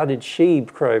becomes, how did she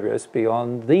progress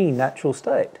beyond the natural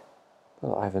state?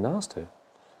 Well, I haven't asked her.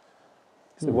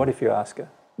 So what if you ask her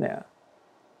now?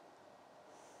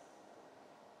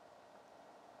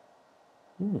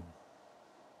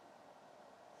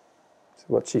 So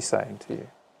what's she saying to you?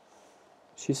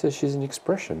 She says she's an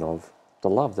expression of the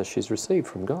love that she's received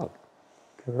from God.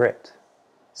 Correct.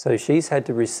 So she's had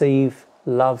to receive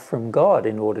love from God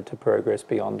in order to progress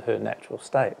beyond her natural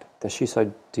state. That she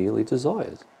so dearly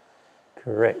desires.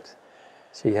 Correct.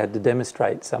 She had to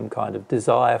demonstrate some kind of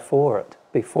desire for it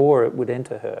before it would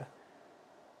enter her.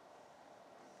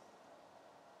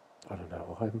 I don't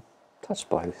know, I'm touched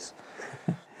by this.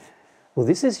 Well,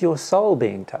 this is your soul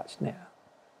being touched now.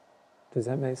 Does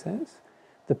that make sense?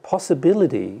 The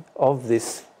possibility of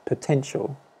this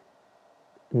potential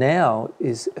now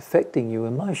is affecting you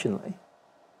emotionally.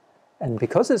 And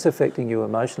because it's affecting you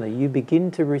emotionally, you begin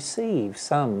to receive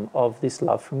some of this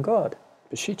love from God.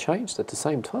 But she changed at the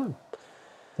same time.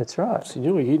 That's right. So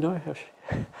you know how she...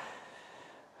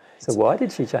 So why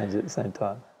did she change at the same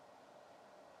time?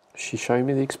 She showed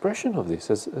me the expression of this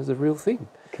as a real thing.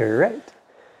 Correct.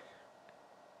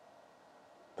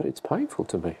 But it's painful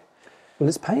to me. Well,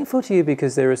 it's painful to you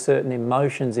because there are certain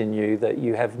emotions in you that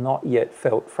you have not yet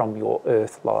felt from your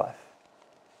earth life.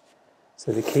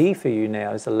 So the key for you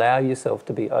now is allow yourself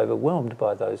to be overwhelmed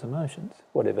by those emotions,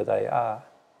 whatever they are.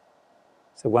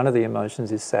 So one of the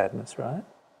emotions is sadness, right?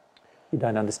 You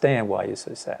don't understand why you're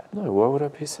so sad. No, why would I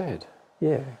be sad?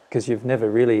 Yeah, because you've never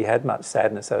really had much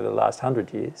sadness over the last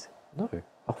 100 years. No,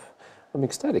 I'm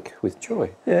ecstatic with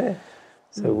joy. Yeah.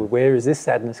 So where is this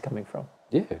sadness coming from?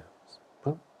 Yeah.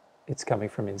 Well, It's coming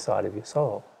from inside of your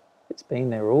soul. It's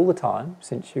been there all the time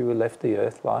since you left the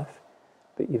earth life,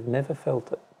 but you've never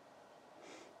felt it.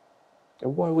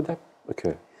 and why would that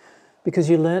occur? Because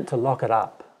you learnt to lock it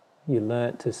up. You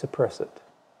learnt to suppress it.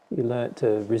 You learnt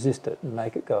to resist it and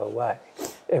make it go away.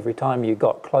 Every time you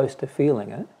got close to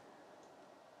feeling it,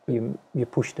 you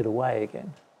pushed it away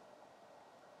again.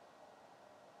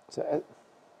 So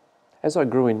as I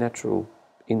grew in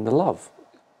the love,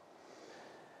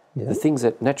 Yeah. the things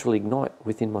that naturally ignite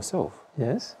within myself,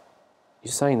 Yes.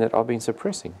 you're saying that I've been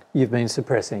suppressing. You've been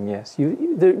suppressing, yes.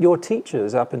 Your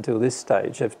teachers up until this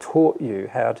stage have taught you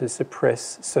how to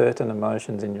suppress certain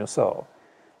emotions in your soul.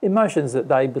 Emotions that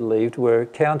they believed were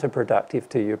counterproductive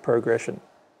to your progression.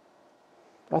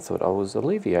 I thought I was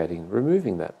alleviating,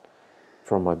 removing that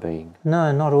from my being.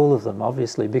 No, not all of them,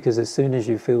 obviously, because as soon as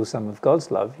you feel some of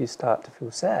God's love, you start to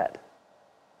feel sad.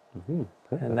 Mm-hmm.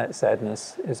 And that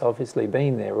sadness has obviously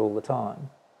been there all the time.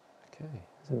 Okay.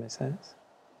 Does that make sense?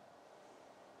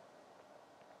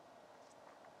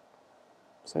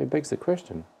 So it begs the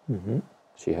question,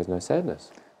 she has no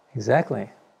sadness.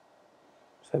 Exactly.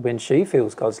 So when she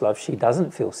feels God's love, she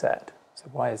doesn't feel sad. So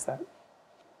why is that?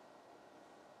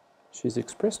 She's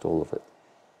expressed all of it.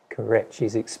 Correct.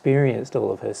 She's experienced all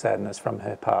of her sadness from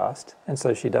her past, and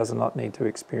so she does not need to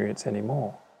experience any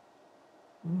more.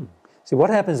 See,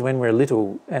 what happens when we're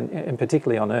little, and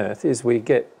particularly on earth, is we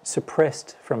get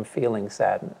suppressed from feeling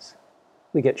sadness.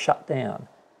 We get shut down.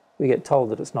 We get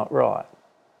told that it's not right,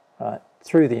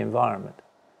 through the environment.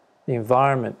 The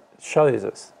environment shows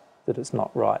us that it's not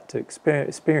right to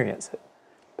experience it.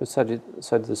 But so did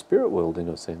the spirit world, in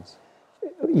a sense.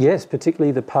 Yes,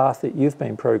 particularly the path that you've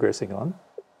been progressing on,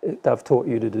 they've taught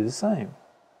you to do the same.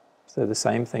 So the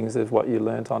same things as what you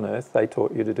learnt on earth, they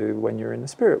taught you to do when you're in the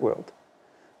spirit world.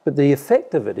 But the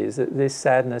effect of it is that this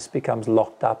sadness becomes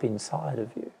locked up inside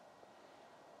of you,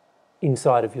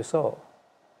 inside of your soul.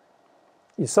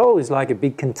 Your soul is like a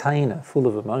big container full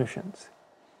of emotions.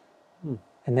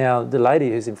 And now the lady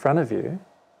who's in front of you,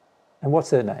 and what's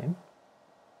her name?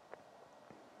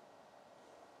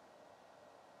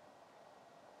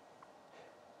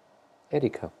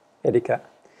 Erika. Erika.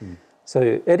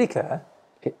 So Erika...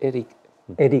 Eric.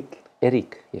 Yeah, Eric.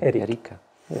 Erika.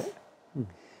 Yeah.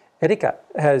 Erika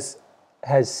has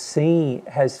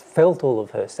felt all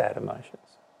of her sad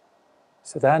emotions.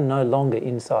 So they're no longer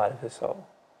inside of her soul.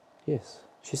 Yes.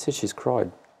 She said she's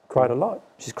cried. Cried a lot.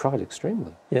 She's cried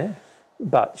extremely. Yeah.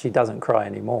 But she doesn't cry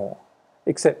anymore,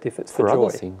 except if it's for joy.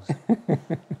 Other things.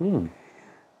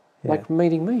 Like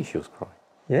meeting me, she was crying.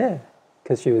 Yeah,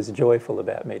 because she was joyful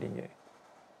about meeting you.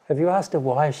 Have you asked her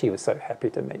why she was so happy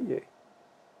to meet you?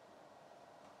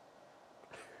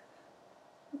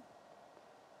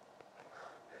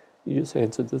 You just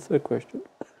answered the third question.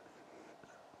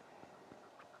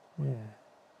 Yeah.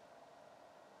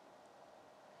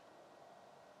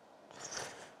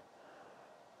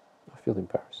 I feel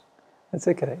embarrassed. That's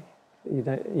okay. You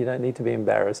don't need to be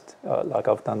embarrassed. Like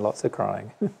I've done lots of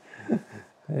crying.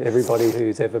 Everybody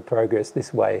who's ever progressed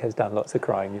this way has done lots of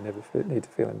crying. You never need to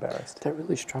feel embarrassed. That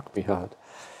really struck me hard.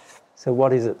 So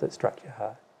what is it that struck your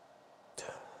heart?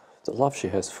 The love she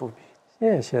has for me.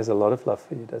 Yeah, she has a lot of love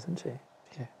for you, doesn't she?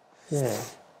 Yeah. Yeah.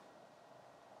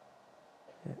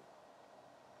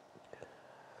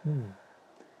 Yeah.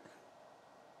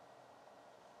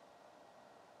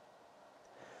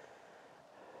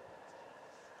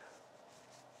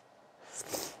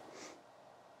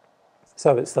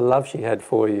 So it's the love she had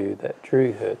for you that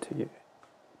drew her to you.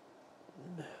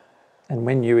 And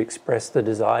when you expressed the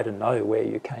desire to know where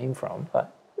you came from, like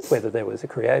whether there was a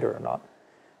creator or not,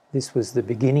 this was the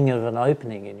beginning of an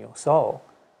opening in your soul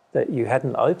that you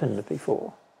hadn't opened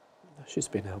before. She's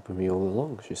been helping me all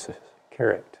along, she says.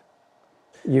 Correct.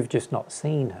 You've just not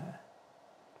seen her.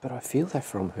 But I feel that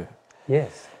from her.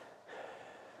 Yes.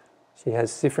 She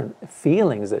has different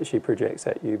feelings that she projects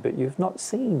at you, but you've not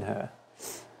seen her.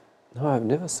 No, I've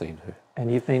never seen her. And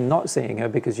you've been not seeing her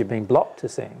because you've been blocked to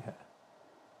seeing her.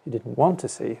 You didn't want to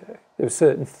see her. There were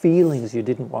certain feelings you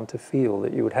didn't want to feel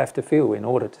that you would have to feel in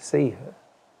order to see her.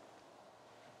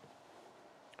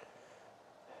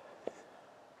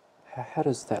 How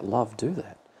does that love do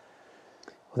that?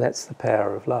 Well, that's the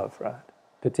power of love, right?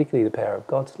 Particularly the power of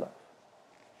God's love.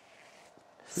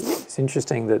 It's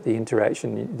interesting that the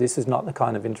interaction, this is not the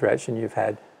kind of interaction you've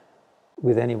had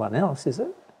with anyone else, is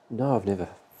it? No, I've never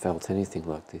felt anything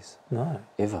like this. No.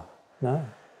 Ever. No.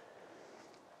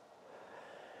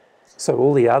 So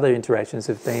all the other interactions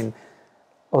have been,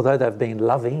 although they've been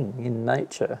loving in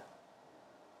nature,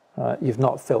 you've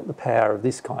not felt the power of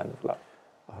this kind of love.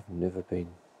 I've never been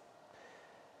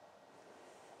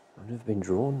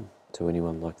drawn to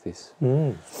anyone like this.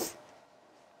 And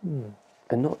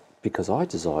not because I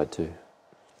desired to.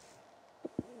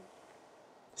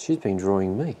 She's been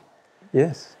drawing me.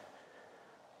 Yes.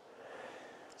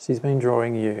 She's been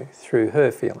drawing you through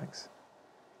her feelings.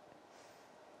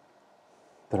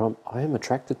 But I am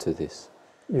attracted to this.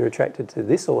 You're attracted to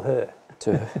this or her?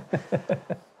 To her.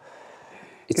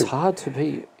 It's hard to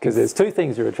be... Because there's two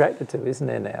things you're attracted to, isn't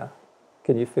there now?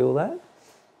 Can you feel that?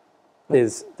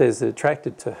 There's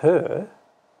attracted to her,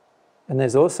 and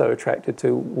there's also attracted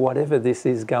to whatever this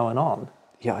is going on.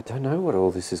 Yeah, I don't know what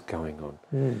all this is going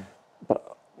on.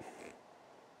 But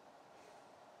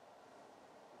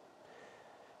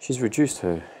she's reduced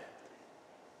her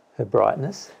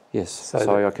brightness. Yes,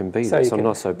 so I can be this. I'm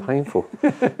not so painful.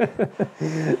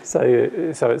 So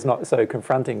it's not so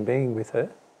confronting being with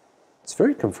her. It's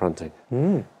very confronting,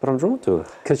 but I'm drawn to her.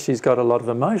 Because she's got a lot of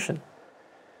emotion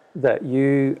that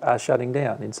you are shutting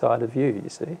down inside of you, you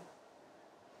see.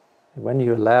 And when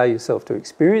you allow yourself to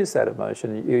experience that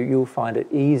emotion, you'll find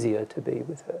it easier to be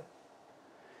with her.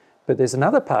 But there's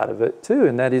another part of it too,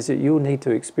 and that is that you'll need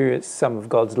to experience some of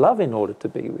God's love in order to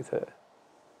be with her.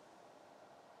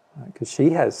 Because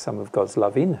she has some of God's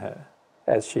love in her,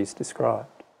 as she's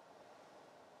described.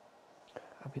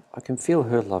 I mean, I can feel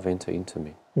her love enter into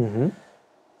me. Mm-hmm.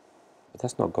 But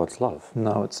that's not God's love.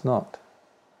 No, it's not.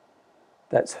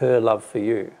 That's her love for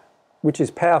you, which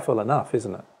is powerful enough,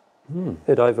 isn't it? Mm.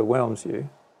 It overwhelms you.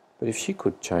 But if she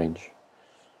could change,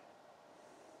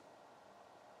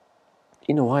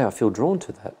 in a way I feel drawn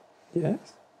to that.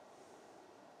 Yes.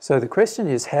 So the question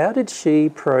is, how did she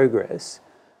progress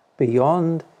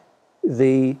beyond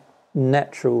the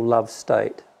natural love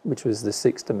state, which was the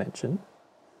sixth dimension,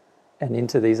 and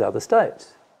into these other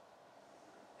states?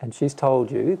 And she's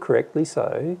told you, correctly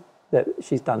so, that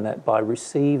she's done that by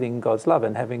receiving God's love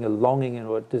and having a longing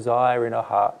or a desire in her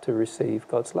heart to receive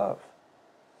God's love.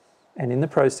 And in the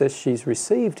process, she's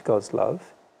received God's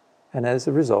love, and as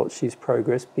a result, she's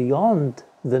progressed beyond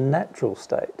the natural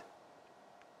state.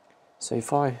 So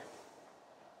if I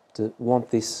want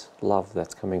this love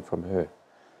that's coming from her,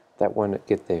 that won't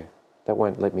get there. That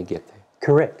won't let me get there.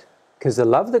 Correct. Because the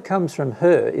love that comes from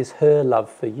her is her love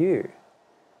for you.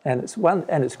 And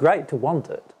it's great to want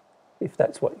it, if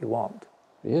that's what you want.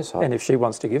 Yes, and if she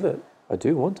wants to give it. I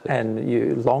do want it. And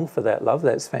you long for that love,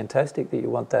 that's fantastic that you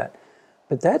want that.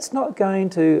 But that's not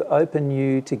going to open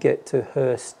you to get to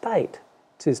her state.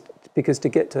 Because to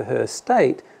get to her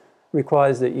state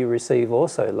requires that you receive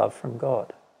also love from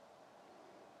God.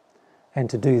 And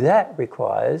to do that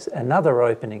requires another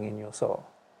opening in your soul.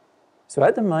 So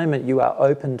at the moment you are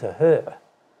open to her.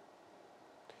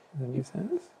 Does that make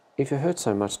sense? If it hurt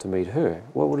so much to meet her,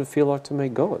 what would it feel like to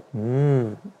meet God?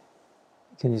 Can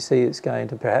you see it's going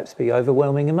to perhaps be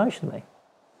overwhelming emotionally?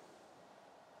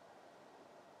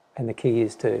 And the key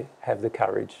is to have the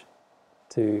courage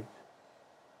to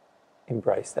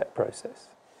embrace that process.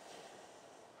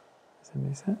 Does that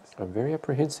make sense? I'm very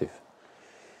apprehensive.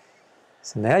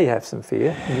 So now you have some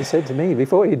fear. And you said to me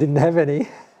before you didn't have any,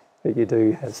 but you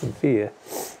do have some fear.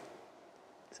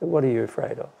 So what are you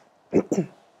afraid of?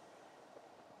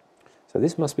 So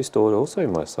this must be stored also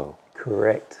in my soul.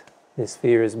 Correct. This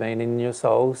fear has been in your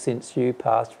soul since you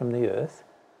passed from the earth,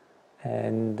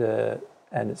 and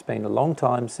it's been a long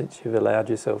time since you've allowed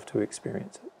yourself to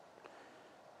experience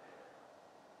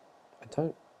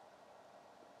it.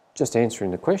 Just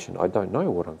answering the question, I don't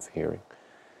know what I'm fearing,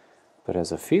 but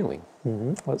as a feeling.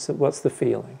 Mm-hmm. What's the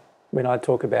feeling? When I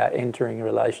talk about entering a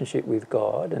relationship with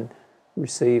God and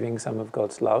receiving some of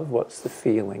God's love, what's the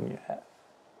feeling you have?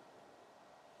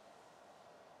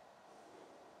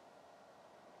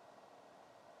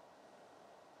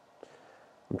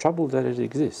 I'm troubled that it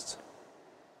exists.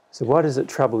 So why does it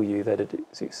trouble you that it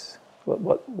exists?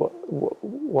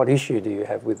 What issue do you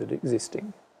have with it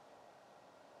existing?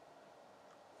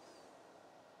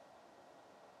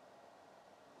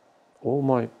 All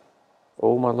my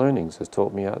learnings has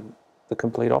taught me the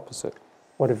complete opposite.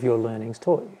 What have your learnings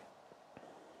taught you?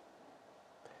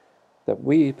 That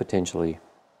we potentially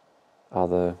are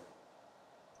the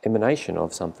emanation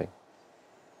of something.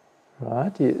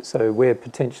 Right, so we're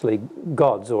potentially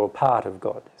gods or a part of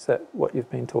God. Is that what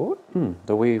you've been taught?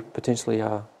 That we potentially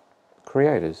are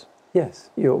creators.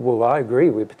 Yes, well I agree,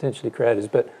 we're potentially creators,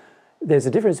 but there's a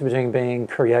difference between being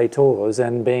creators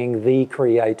and being the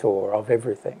creator of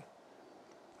everything.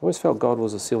 I always felt God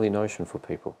was a silly notion for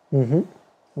people. Mm-hmm.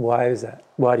 Why is that?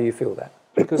 Why do you feel that?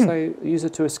 Because they use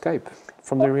it to escape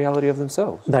from the reality of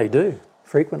themselves. They do,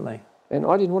 frequently. And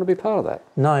I didn't want to be part of that.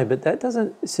 No, but that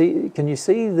doesn't... Can you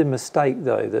see the mistake,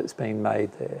 though, that's been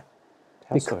made there?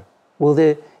 How so?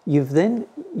 Well,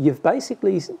 you've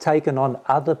basically taken on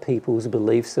other people's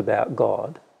beliefs about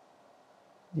God,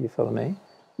 do you follow me?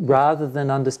 Rather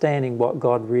than understanding what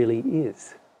God really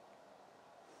is.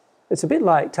 It's a bit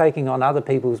like taking on other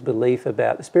people's belief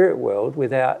about the spirit world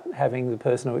without having the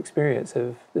personal experience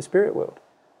of the spirit world.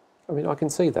 I mean, I can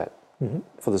see that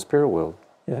for the spirit world.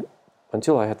 Yeah.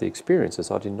 Until I had the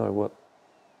experiences, I didn't know what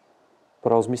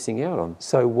I was missing out on.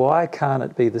 So why can't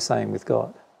it be the same with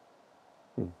God?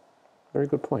 Very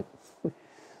good point.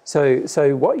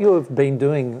 So what you've been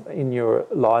doing in your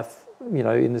life,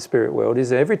 in the spirit world,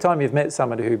 is every time you've met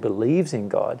somebody who believes in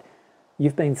God,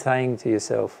 you've been saying to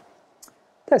yourself,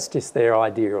 that's just their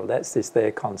idea or that's just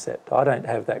their concept. I don't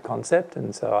have that concept,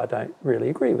 and so I don't really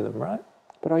agree with them, right?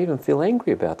 But I even feel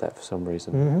angry about that for some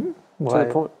reason. Mm-hmm. To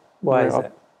the point why is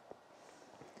that?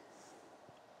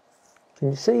 Can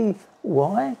you see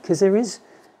why? Because there is...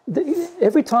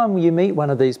 Every time you meet one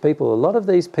of these people, a lot of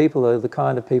these people are the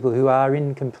kind of people who are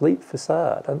in complete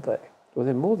facade, aren't they? Well,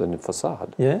 they're more than a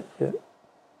facade. Yeah, yeah.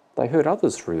 They hurt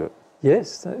others through it.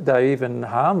 Yes, they're even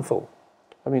harmful.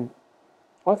 I mean,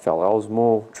 I felt I was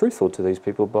more truthful to these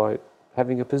people by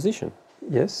having a position.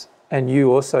 Yes. And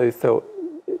you also felt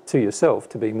to yourself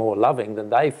to be more loving than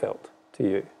they felt to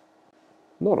you.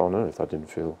 Not on earth, I didn't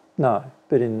feel. No,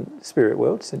 but in the spirit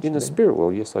world, since In the spirit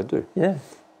world, yes, I do. Yeah.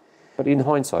 But in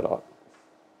hindsight,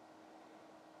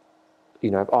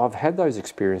 I've had those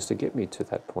experiences to get me to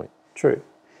that point. True.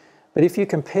 But if you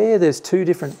compare, there's two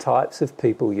different types of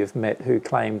people you've met who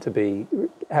claim to be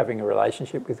having a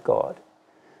relationship with God.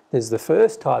 There's the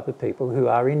first type of people who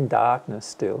are in darkness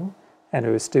still and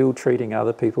who are still treating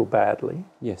other people badly.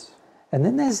 Yes. And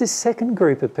then there's this second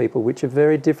group of people which are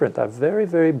very different. They're very,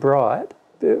 very bright,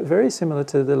 very similar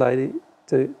to the lady,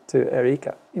 to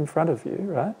Erika in front of you,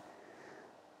 right?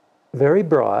 Very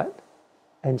bright,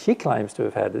 and she claims to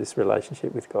have had this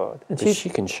relationship with God. And she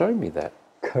can show me that.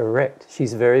 Correct.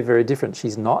 She's very, very different.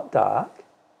 She's not dark,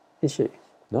 is she?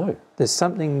 No. There's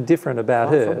something different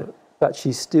about her, but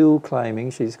she's still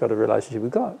claiming she's got a relationship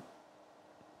with God.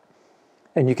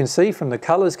 And you can see from the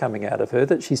colours coming out of her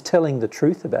that she's telling the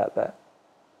truth about that.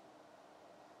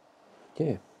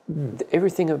 Yeah.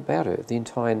 Everything about her, the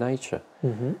entire nature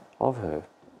of her,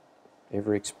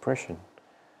 every expression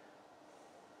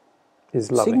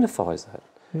is loving. Signifies that.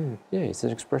 Yeah, it's an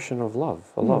expression of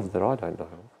love, a love that I don't know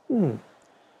of.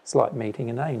 It's like meeting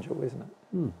an angel, isn't it?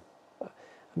 I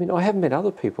mean, I have met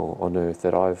other people on earth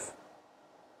that I've,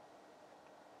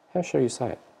 how shall you say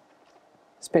it,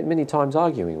 spent many times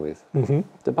arguing with,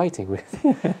 debating with.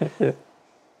 Yeah.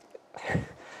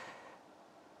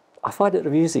 I find it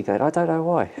amusing, and I don't know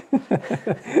why.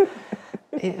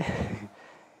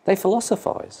 They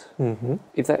philosophise.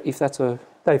 If that's a...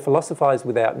 They philosophise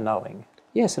without knowing.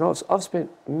 Yes, and I've spent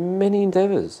many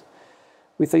endeavours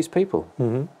with these people,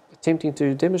 attempting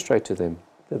to demonstrate to them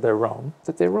that they're wrong.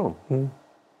 That they're wrong. And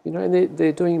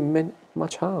they're doing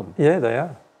much harm. Yeah, they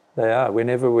are. They are.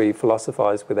 Whenever we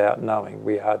philosophise without knowing,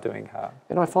 we are doing harm.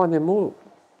 And I find them more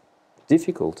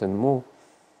difficult and more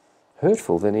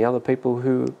hurtful than the other people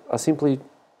who are simply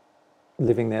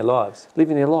living their lives.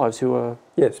 Living their lives who are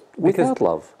without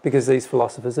love. Because these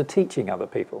philosophers are teaching other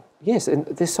people. Yes, and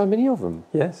there's so many of them.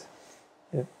 Yes.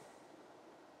 Yeah.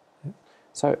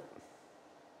 So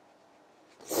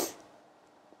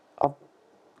I've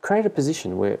created a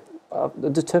position where, a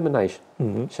determination,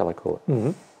 shall I call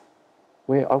it,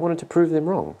 where I wanted to prove them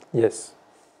wrong. Yes.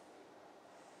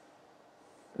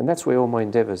 And that's where all my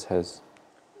endeavours have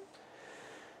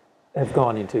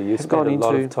gone into. You spend a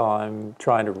lot of time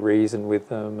trying to reason with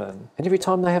them. And every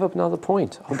time they have up another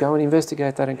point, I'll go and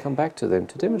investigate that and come back to them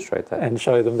to demonstrate that. And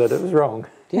show them that it was wrong.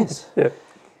 Yes. Yeah.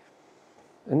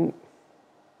 And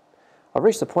I've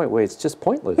reached a point where it's just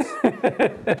pointless.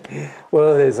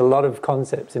 Well, there's a lot of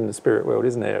concepts in the spirit world,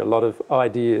 isn't there? A lot of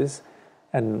ideas,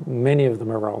 and many of them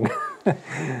are wrong.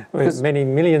 Many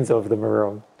millions of them are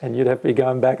wrong. And you'd have to be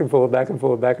going back and forth, back and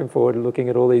forth, back and forth, looking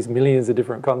at all these millions of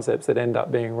different concepts that end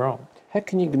up being wrong. How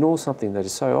can you ignore something that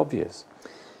is so obvious?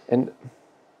 And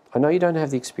I know you don't have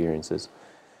the experiences,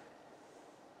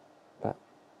 but...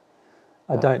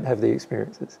 I don't have the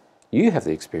experiences. You have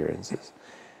the experiences.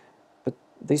 But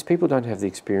these people don't have the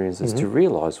experiences to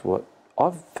realise what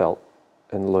I've felt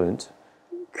and learnt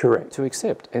to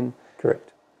accept. And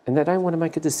correct. And they don't want to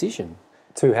make a decision.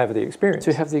 To have the experience.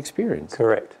 To have the experience.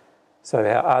 Correct. So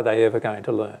how are they ever going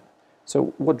to learn?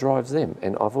 So what drives them?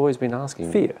 And I've always been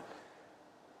asking... Fear.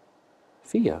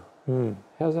 Fear?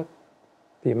 How's that?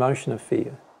 The emotion of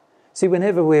fear. See,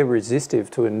 whenever we're resistive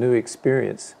to a new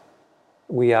experience,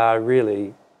 we are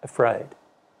really afraid.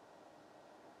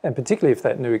 And particularly if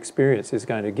that new experience is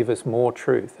going to give us more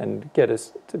truth and get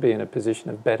us to be in a position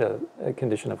of better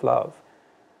condition of love,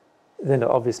 then it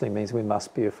obviously means we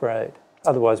must be afraid.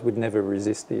 Otherwise, we'd never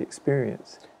resist the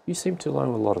experience. You seem to learn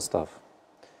a lot of stuff.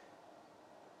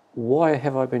 Why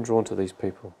have I been drawn to these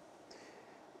people?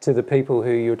 To the people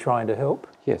who you're trying to help?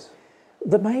 Yes.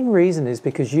 The main reason is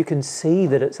because you can see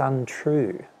that it's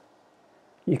untrue.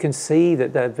 You can see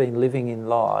that they've been living in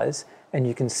lies, and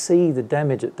you can see the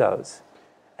damage it does.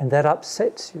 And that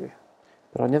upsets you.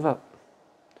 But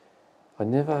I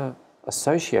never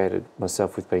associated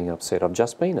myself with being upset. I've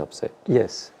just been upset.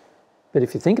 Yes. But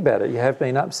if you think about it, you have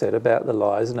been upset about the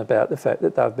lies and about the fact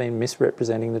that they've been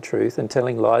misrepresenting the truth and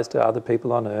telling lies to other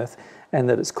people on earth, and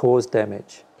that it's caused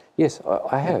damage. Yes,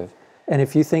 I have. And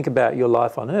if you think about your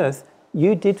life on earth,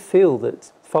 you did feel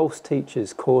that false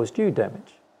teachers caused you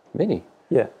damage. Many.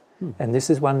 Yeah. And this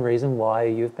is one reason why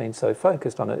you've been so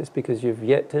focused on it, is because you've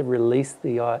yet to release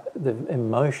the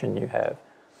emotion you have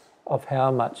of how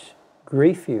much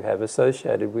grief you have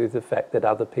associated with the fact that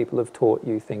other people have taught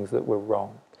you things that were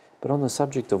wrong. But on the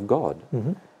subject of God,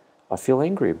 I feel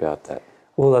angry about that.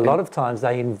 Well, a lot of times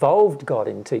they involved God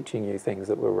in teaching you things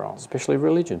that were wrong. Especially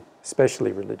religion.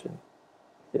 Especially religion,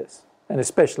 yes. And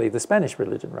especially the Spanish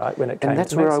religion, right, when it came to Mexico. And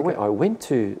that's where I went. I went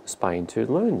to Spain to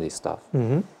learn this stuff.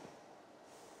 Mm-hmm.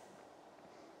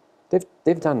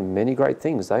 They've done many great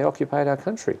things. They occupied our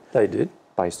country. They did.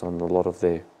 Based on a lot of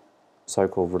their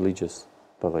so-called religious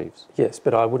beliefs. Yes,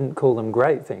 but I wouldn't call them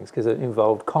great things because it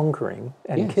involved conquering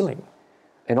and killing.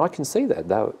 And I can see that.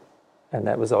 And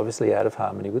that was obviously out of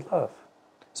harmony with love.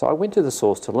 So I went to the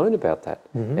source to learn about that.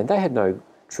 Mm-hmm. And they had no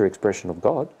true expression of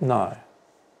God. No.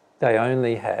 They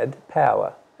only had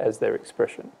power as their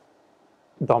expression,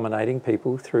 dominating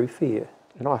people through fear.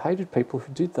 And I hated people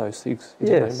who did those things in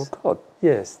the name of God.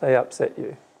 Yes, they upset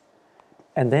you.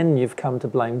 And then you've come to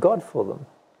blame God for them.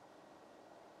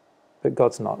 But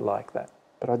God's not like that.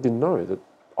 But I didn't know that.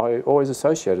 I always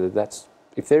associated that's,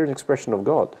 if they're an expression of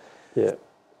God,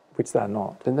 which they're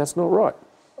not, then that's not right.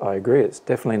 I agree, it's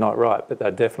definitely not right, but they're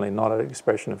definitely not an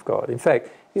expression of God. In fact,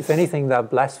 if anything, they're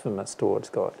blasphemous towards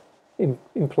God,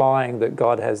 implying that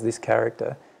God has this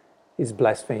character is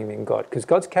blaspheming God, because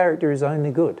God's character is only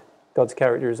good. God's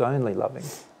character is only loving,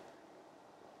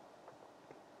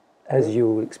 as you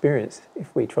will experience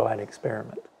if we try an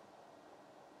experiment.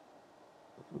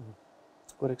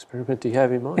 What experiment do you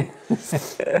have in mind?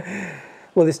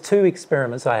 Well, there's two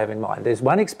experiments I have in mind. There's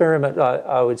one experiment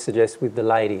I would suggest with the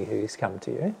lady who's come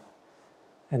to you,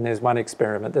 and there's one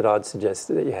experiment that I'd suggest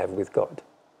that you have with God.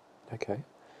 Okay.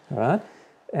 All right?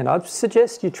 And I'd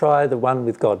suggest you try the one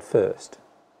with God first.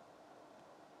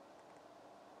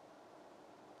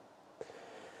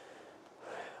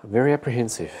 I'm very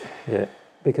apprehensive. Yeah,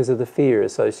 because of the fear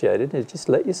associated. Just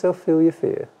let yourself feel your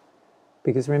fear.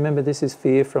 Because remember, this is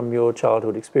fear from your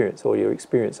childhood experience or your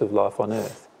experience of life on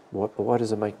earth. Why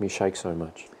does it make me shake so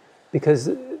much? Because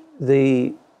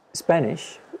the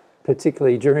Spanish,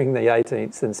 particularly during the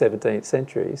 18th and 17th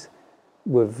centuries,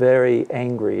 were very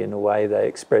angry in the way they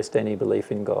expressed any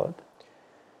belief in God.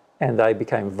 And they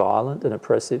became violent and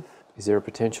oppressive. Is there a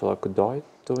potential I could die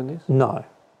doing this? No,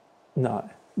 no.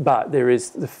 But there is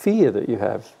the fear that you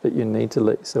have that you need to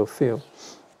let yourself feel.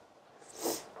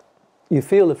 You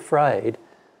feel afraid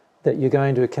that you're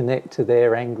going to connect to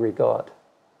their angry God.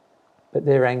 But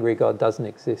their angry God doesn't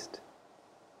exist.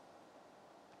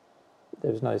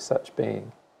 There's no such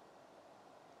being.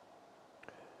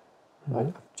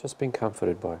 I've just been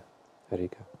comforted by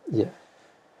Erika. Yeah.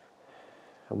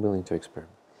 I'm willing to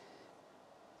experiment.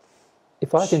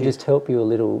 If I can just help you a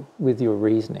little with your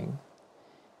reasoning,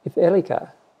 if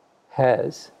Erika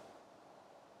has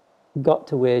got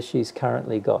to where she's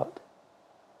currently got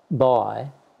by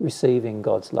receiving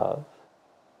God's love,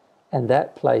 and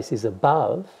that place is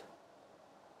above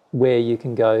where you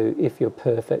can go if you're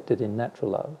perfected in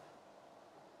natural love,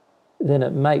 then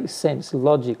it makes sense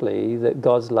logically that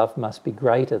God's love must be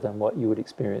greater than what you would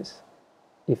experience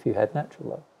if you had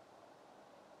natural love.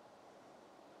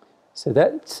 So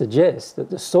that suggests that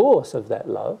the source of that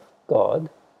love, God,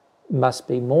 must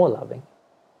be more loving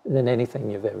than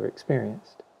anything you've ever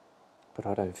experienced. But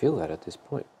I don't feel that at this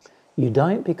point. You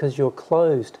don't because you're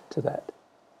closed to that.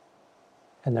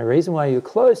 And the reason why you're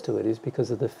closed to it is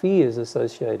because of the fears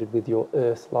associated with your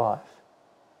earth life,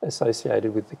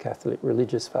 associated with the Catholic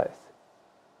religious faith.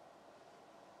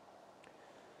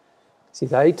 See,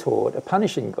 they taught a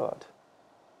punishing God.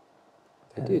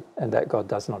 They did. And that God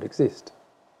does not exist.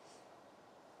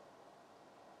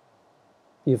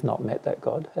 You've not met that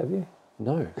God, have you?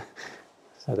 No.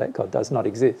 So that God does not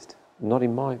exist. Not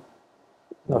in my...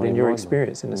 Not in your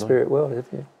experience in the spirit world, have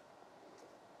you?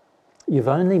 You've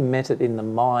only met it in the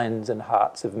minds and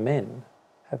hearts of men,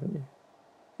 haven't you?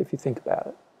 If you think about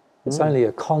it. It's only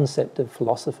a concept of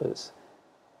philosophers,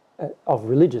 of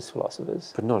religious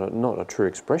philosophers. But not a true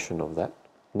expression of that.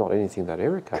 Not anything that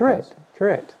Erika has.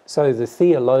 Correct. So the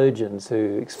theologians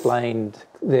who explained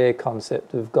their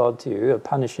concept of God to you, a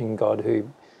punishing God who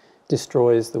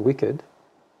destroys the wicked,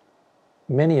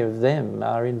 many of them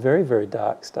are in very, very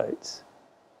dark states.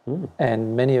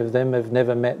 And many of them have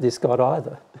never met this God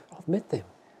either. I've met them.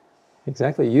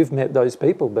 Exactly. You've met those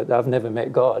people, but they've never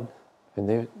met God.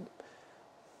 And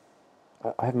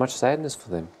I have much sadness for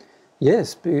them.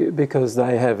 Yes, because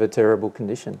they have a terrible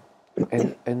condition.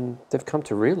 And they've come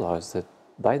to realise that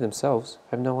they themselves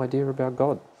have no idea about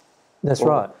God. That's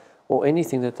right. Or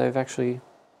anything that they've actually...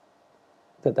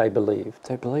 That they believed.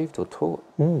 They believed or taught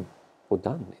or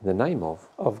done in the name of.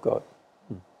 Of God.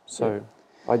 So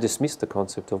I dismissed the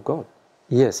concept of God.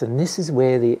 Yes, and this is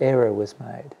where the error was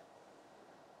made.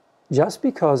 Just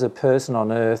because a person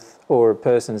on earth or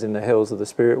persons in the hells of the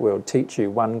spirit world teach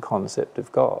you one concept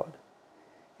of God,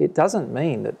 It doesn't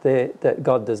mean that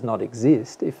God does not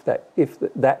exist if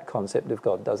that concept of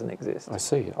God doesn't exist. I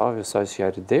see. I've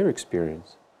associated their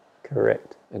experience.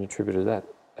 Correct. And attributed that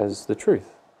as the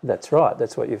truth. That's right.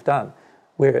 That's what you've done.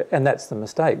 And that's the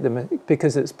mistake,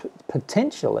 because it's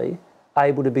potentially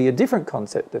able to be a different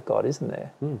concept of God, isn't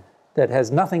there? That has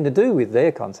nothing to do with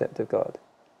their concept of God.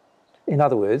 In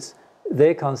other words,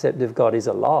 their concept of God is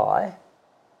a lie,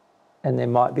 and there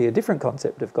might be a different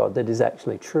concept of God that is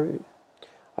actually true.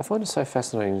 I find it so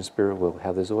fascinating in the spirit world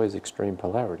how there's always extreme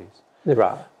polarities. There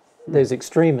are. There's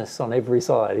extremists on every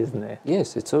side, isn't there?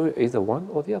 Yes, it's either one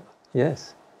or the other.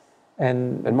 Yes.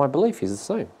 And my belief is the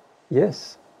same.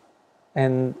 Yes.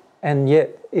 And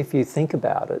yet, if you think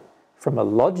about it from a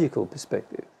logical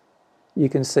perspective, you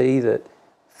can see that,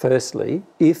 firstly,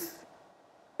 if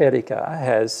Erika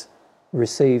has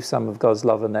received some of God's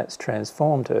love and that's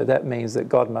transformed her, that means that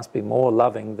God must be more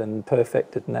loving than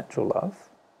perfected natural love.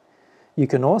 You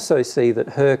can also see that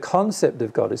her concept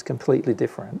of God is completely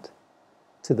different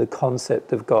to the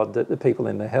concept of God that the people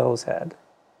in the hells had.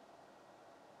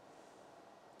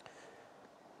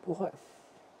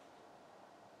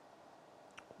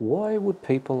 Why would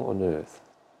people on earth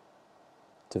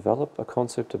develop a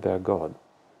concept about God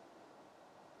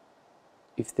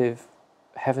if they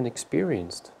haven't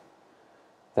experienced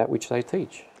that which they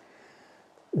teach?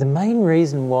 The main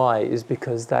reason why is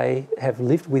because they have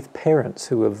lived with parents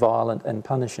who were violent and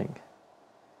punishing.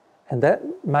 And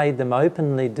that made them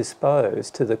openly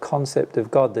disposed to the concept of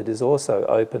God that is also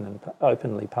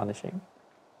openly punishing.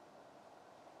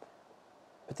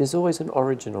 But there's always an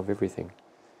origin of everything.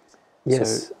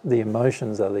 Yes, so, the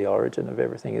emotions are the origin of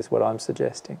everything, is what I'm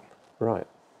suggesting. Right.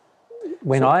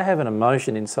 When I have an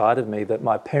emotion inside of me that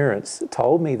my parents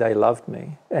told me they loved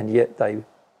me, and yet they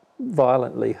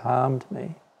violently harmed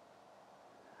me,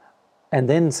 and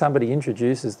then somebody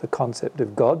introduces the concept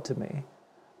of God to me,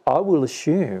 I will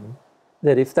assume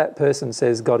that if that person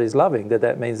says God is loving,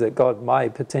 that means that God may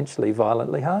potentially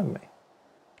violently harm me.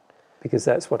 Because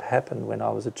that's what happened when I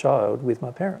was a child with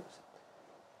my parents.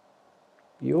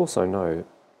 You also know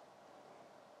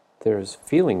there's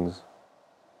feelings,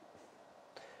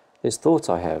 there's thoughts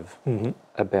I have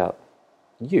about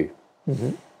you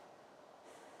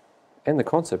and the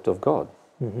concept of God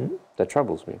that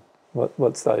troubles me.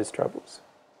 What's those troubles?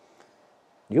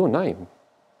 Your name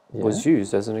was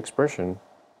used as an expression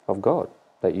of God,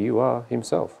 that you are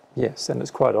Himself. Yes, and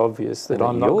it's quite obvious that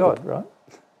I'm not God, right?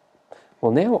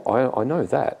 Well, now I know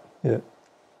that. Yeah.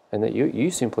 And that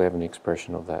you simply have an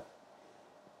expression of that.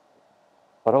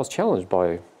 But I was challenged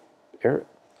by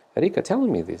Erika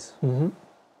telling me this.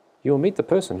 You'll meet the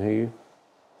person who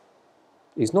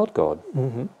is not God,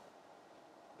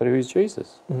 but who is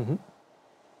Jesus. And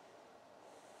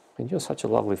you're such a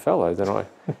lovely fellow that I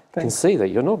can see that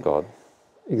you're not God.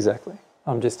 Exactly.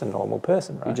 I'm just a normal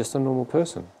person, right? You're just a normal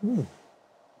person.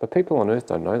 But people on earth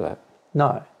don't know that.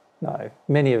 No.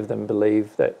 Many of them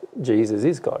believe that Jesus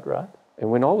is God, right?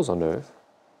 And when I was on earth,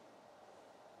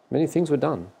 many things were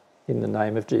done. In the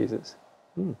name of Jesus,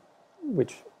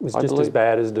 which was just as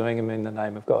bad as doing them in the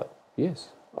name of God. Yes.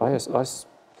 It's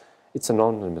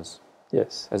synonymous.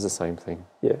 Yes. As the same thing.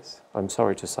 Yes. I'm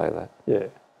sorry to say that. Yeah.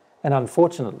 And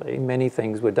unfortunately, many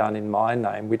things were done in my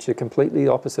name which are completely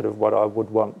opposite of what I would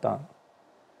want done.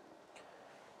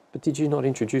 But did you not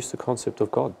introduce the concept of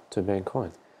God to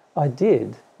mankind? I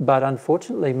did, but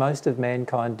unfortunately most of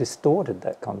mankind distorted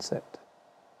that concept.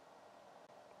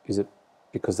 Is it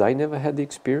because they never had the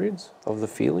experience of the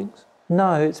feelings?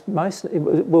 No, it's mostly,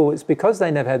 well, it's because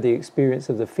they never had the experience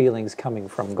of the feelings coming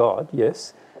from God,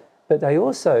 yes, but they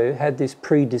also had this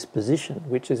predisposition,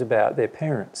 which is about their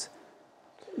parents.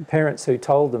 Parents who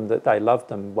told them that they loved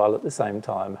them while at the same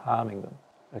time harming them.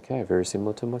 Okay, very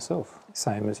similar to myself.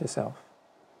 Same as yourself.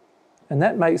 And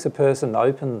that makes a person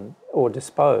open or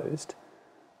disposed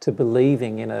to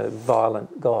believing in a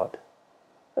violent God,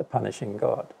 a punishing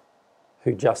God,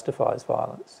 who justifies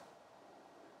violence.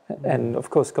 And of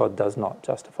course God does not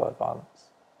justify violence.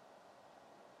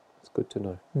 It's good to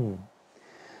know.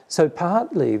 So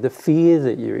partly the fear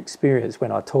that you experience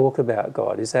when I talk about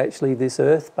God is actually this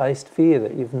earth-based fear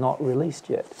that you've not released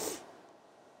yet.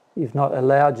 You've not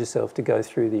allowed yourself to go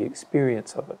through the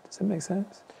experience of it. Does that make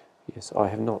sense? Yes, I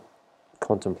have not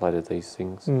contemplated these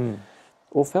things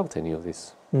or felt any of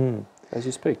this as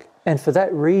you speak. And for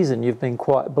that reason you've been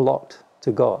quite blocked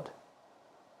to God.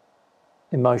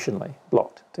 Emotionally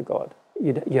blocked to God.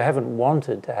 You haven't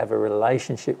wanted to have a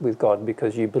relationship with God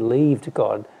because you believed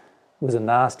God was a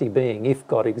nasty being if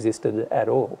God existed at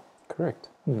all. Correct.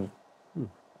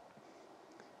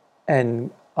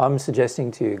 And I'm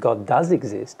suggesting to you God does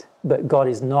exist, but God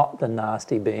is not the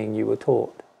nasty being you were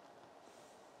taught.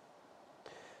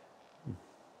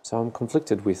 So I'm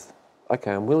conflicted with,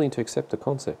 okay, I'm willing to accept the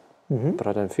concept, but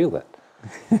I don't feel that.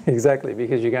 Exactly,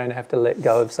 because you're going to have to let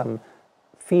go of some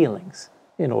feelings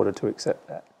in order to accept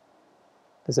that.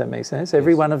 Does that make sense?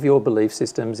 Every one of your belief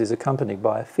systems is accompanied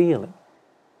by a feeling,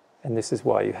 and this is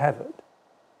why you have it.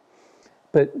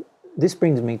 But this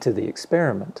brings me to the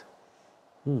experiment.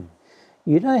 You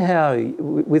know how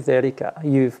with Erika,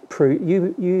 you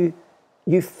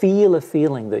feel a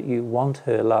feeling that you want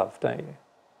her love, don't you?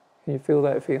 Can you feel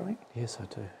that feeling? Yes, I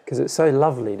do. Because it's so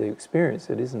lovely to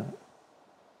experience it, isn't it?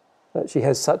 That she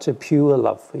has such a pure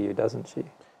love for you, doesn't she?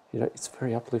 You know, it's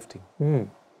very uplifting.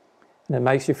 And it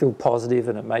makes you feel positive,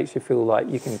 and it makes you feel like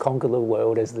you can conquer the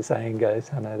world, as the saying goes.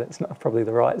 I know that's not probably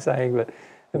the right saying, but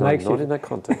it makes not you... in that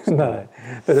context. No,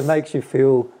 but it makes you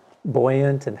feel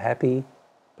buoyant and happy.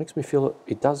 Makes me feel,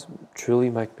 it does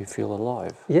truly make me feel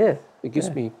alive. Yeah. It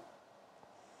gives me,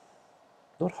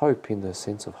 not hope in the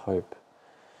sense of hope,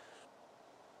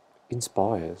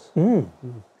 inspires. It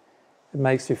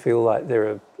makes you feel like there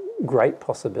are great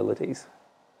possibilities,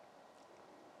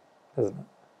 doesn't it?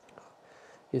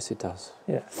 Yes, it does.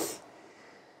 Yeah.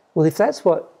 Well, if that's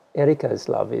what Erika's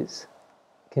love is,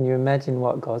 can you imagine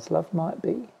what God's love might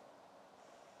be?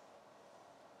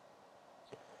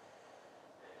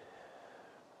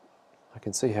 I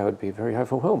can see how it'd be very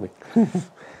overwhelming.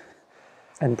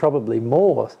 And probably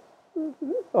more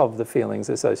of the feelings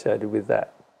associated with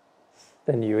that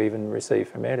than you even receive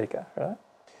from Erika, right?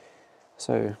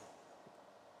 So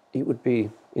it would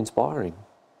be inspiring.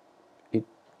 It'd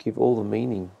give all the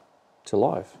meaning to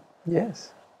life.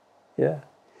 Yes. Yeah.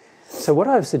 So what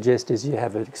I would suggest is you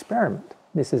have an experiment.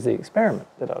 This is the experiment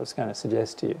that I was going to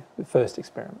suggest to you, the first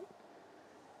experiment.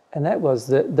 And that was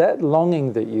that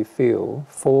longing that you feel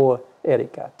for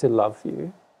Erika to love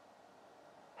you,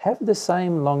 have the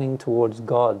same longing towards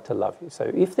God to love you.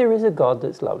 So if there is a God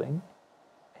that's loving,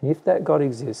 and if that God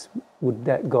exists, would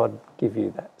that God give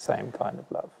you that same kind of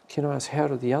love? Can I ask, how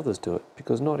do the others do it?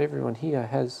 Because not everyone here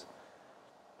has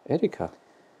Erika.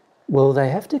 Well, they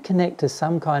have to connect to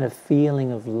some kind of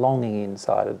feeling of longing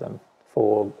inside of them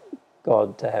for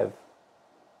God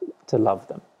to love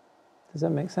them. Does that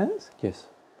make sense? Yes.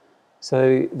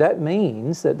 So that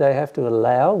means that they have to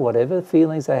allow whatever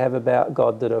feelings they have about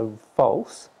God that are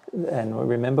false, and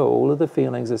remember all of the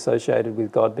feelings associated with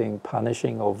God being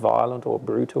punishing or violent or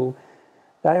brutal,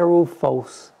 they are all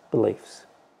false beliefs.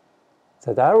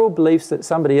 So they are all beliefs that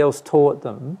somebody else taught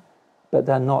them, but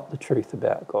they're not the truth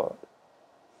about God.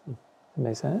 Does that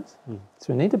make sense?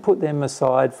 So we need to put them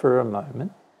aside for a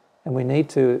moment, and we need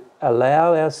to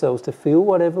allow ourselves to feel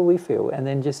whatever we feel, and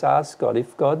then just ask God,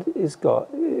 if God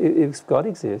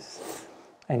exists,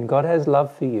 and God has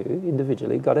love for you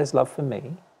individually, God has love for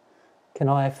me, can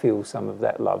I feel some of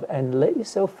that love? And let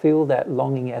yourself feel that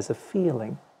longing as a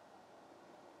feeling.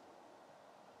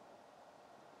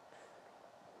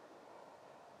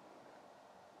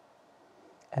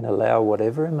 And allow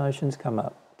whatever emotions come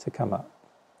up to come up.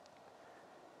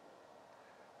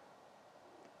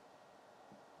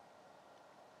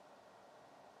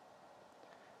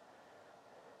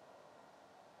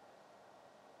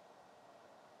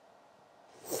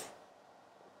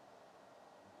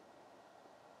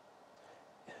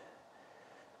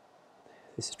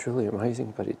 This is truly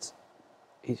amazing, but it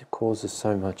causes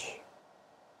so much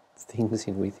things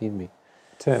within me.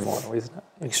 Turmoil, isn't it?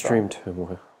 Extreme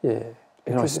turmoil. Yeah.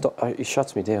 And it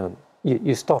shuts me down.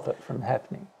 You stop it from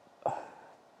happening. Does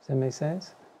that make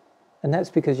sense? And that's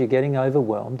because you're getting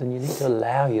overwhelmed, and you need to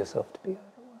allow yourself to be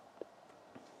overwhelmed.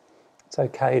 It's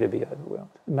okay to be overwhelmed.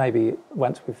 Maybe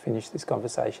once we've finished this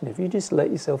conversation, if you just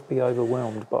let yourself be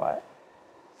overwhelmed by it.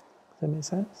 Does that make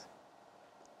sense?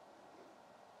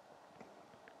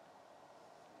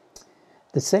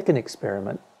 The second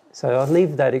experiment, so I'll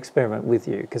leave that experiment with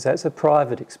you because that's a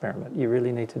private experiment. You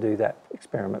really need to do that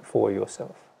experiment for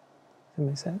yourself. Does that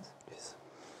make sense? Yes.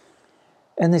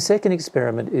 And the second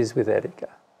experiment is with Erika.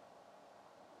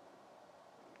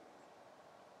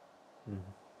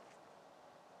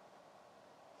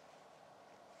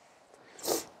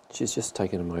 She's just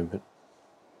taken a moment.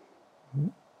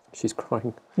 She's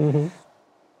crying.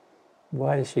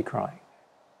 Why is she crying?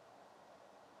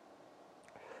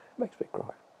 Makes me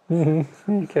cry. You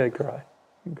can cry.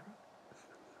 You can cry.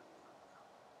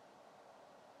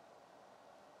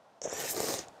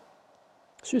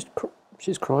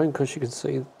 She's crying because she can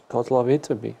see God's love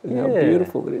into me and how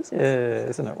beautiful it is. Yeah,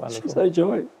 isn't it wonderful? She's so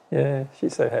joy. Yeah,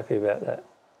 she's so happy about that.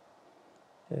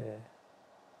 Yeah.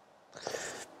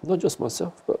 Not just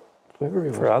myself, but for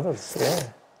everyone. For others,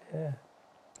 yeah.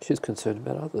 She's concerned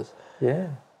about others. Yeah.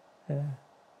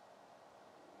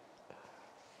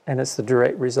 And it's the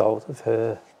direct result of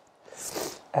her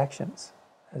actions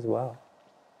as well.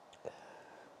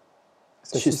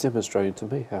 So She's demonstrating to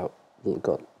me how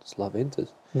God's love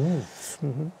enters. And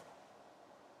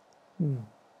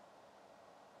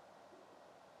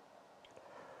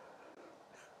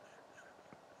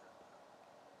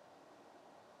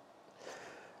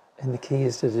the key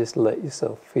is to just let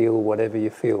yourself feel whatever you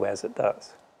feel as it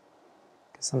does.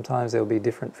 Because sometimes there'll be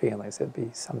different feelings. There'll be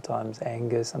sometimes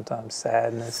anger, sometimes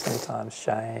sadness, sometimes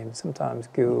shame, sometimes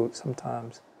guilt,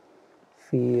 sometimes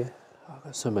fear. I've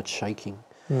got so much shaking.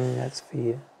 That's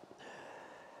fear.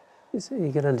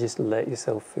 You've got to just let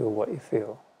yourself feel what you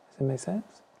feel. Does that make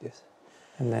sense? Yes.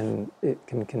 And then it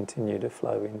can continue to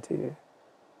flow into you.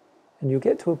 And you'll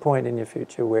get to a point in your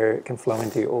future where it can flow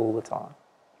into you all the time.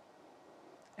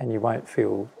 And you won't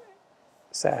feel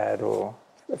sad or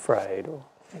afraid or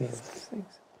any of those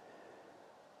things.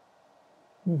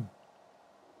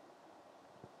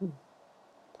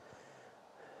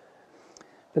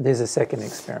 But there's a second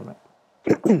experiment.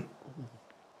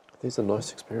 These are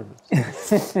nice experiments.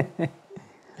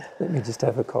 Let me just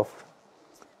have a cough.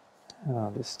 And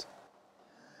I'll just...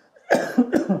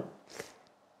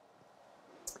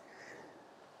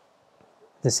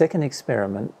 The second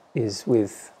experiment is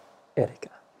with Erika.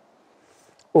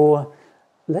 Or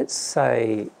let's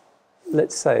say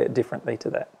it differently to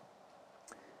that.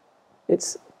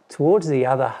 It's towards the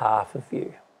other half of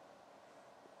you.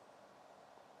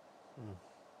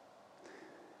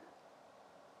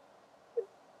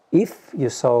 If your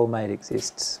soulmate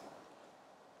exists,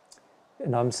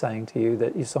 and I'm saying to you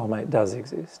that your soulmate does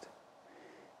exist,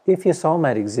 if your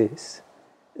soulmate exists,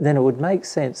 then it would make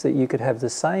sense that you could have the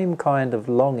same kind of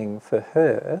longing for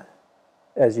her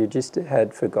as you just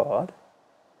had for God,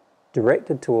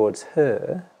 directed towards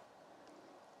her,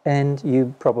 and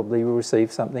you probably will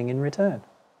receive something in return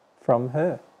from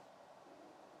her.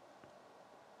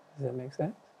 Does that make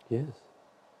sense? Yes.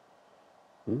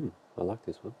 I like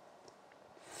this one.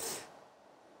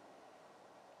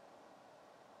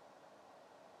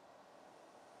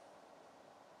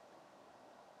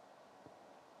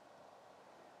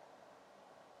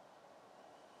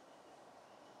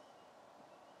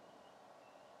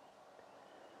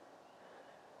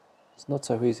 It's not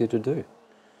so easy to do.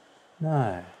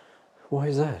 No. Why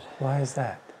is that? Why is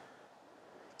that?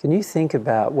 Can you think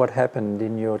about what happened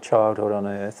in your childhood on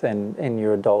earth and in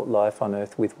your adult life on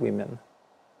earth with women?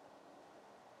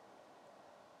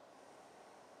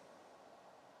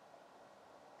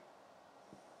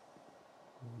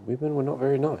 Women were not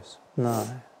very nice.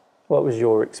 No. What was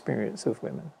your experience of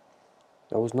women?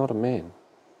 I was not a man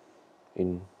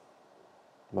in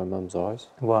my mum's eyes.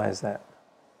 Why is that?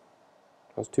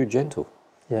 I was too gentle.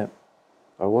 Yeah.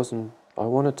 I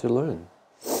wanted to learn.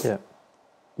 Yeah.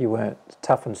 You weren't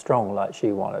tough and strong like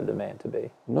she wanted a man to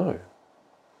be. No.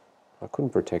 I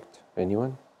couldn't protect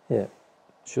anyone. Yeah.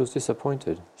 She was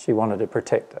disappointed. She wanted a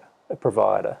protector, a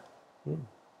provider,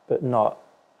 but not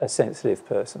a sensitive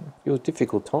person. It was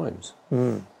difficult times.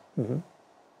 Can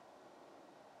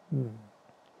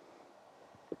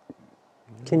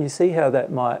you see how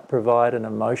that might provide an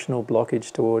emotional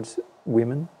blockage towards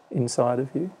women inside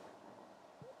of you?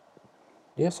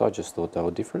 Yes, I just thought they were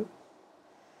different.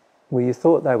 Well, you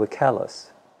thought they were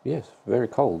callous. Yes, very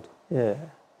cold. Yeah.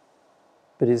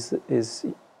 But is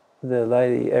the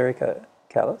lady Erika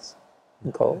callous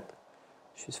and cold?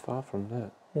 She's far from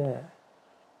that. Yeah.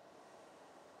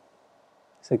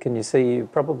 So can you see you're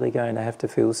probably going to have to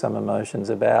feel some emotions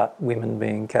about women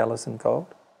being callous and cold?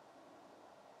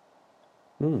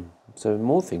 So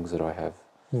more things that I have.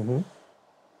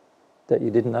 That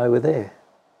you didn't know were there.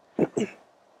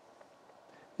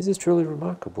 This is truly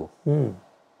remarkable.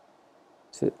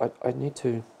 So I need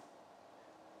to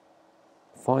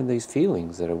find these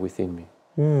feelings that are within me.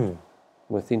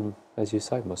 Within, as you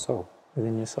say, my soul.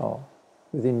 Within your soul.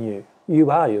 Within you.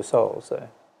 You are your soul, so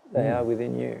they are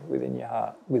within you, within your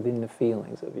heart, within the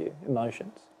feelings of you,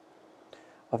 emotions.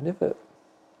 I've never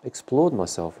explored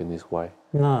myself in this way.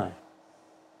 No.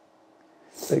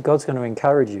 But God's going to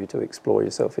encourage you to explore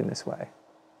yourself in this way.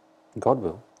 God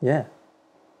will. Yeah.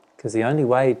 Because the only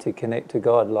way to connect to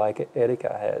God like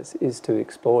Erika has is to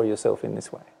explore yourself in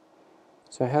this way.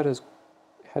 So how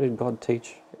did God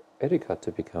teach Erika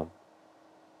to become?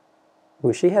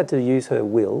 Well, she had to use her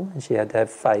will, and she had to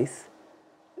have faith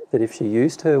that if she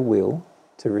used her will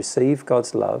to receive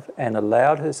God's love and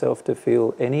allowed herself to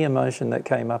feel any emotion that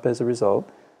came up as a result,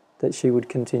 that she would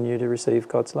continue to receive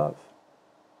God's love.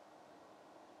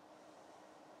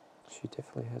 She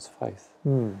definitely has faith.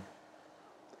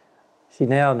 She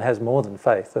now has more than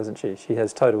faith, doesn't she? She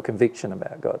has total conviction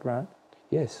about God, right?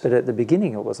 Yes. But at the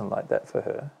beginning it wasn't like that for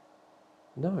her.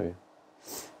 No.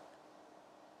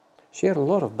 She had a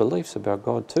lot of beliefs about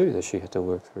God too that she had to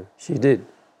work through. She did.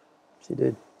 She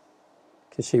did.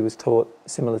 Because she was taught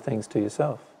similar things to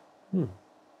yourself.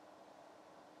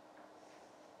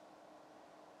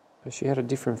 But she had a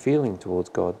different feeling towards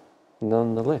God,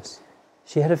 nonetheless.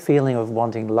 She had a feeling of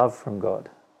wanting love from God.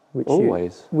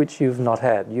 Always. Which you've not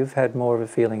had. You've had more of a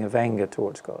feeling of anger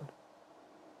towards God.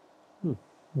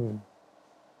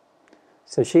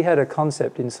 So she had a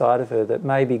concept inside of her that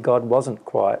maybe God wasn't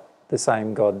quite the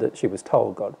same God that she was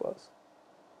told God was.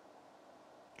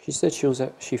 She said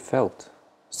she felt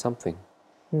something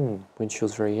when she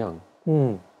was very young.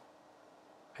 And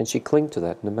she clung to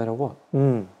that no matter what.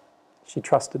 She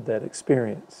trusted that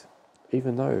experience.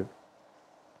 Even though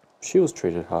she was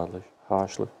treated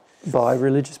harshly. By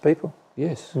religious people.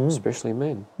 Yes, especially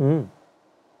men.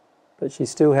 But she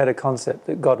still had a concept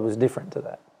that God was different to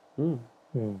that.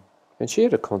 And she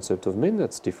had a concept of men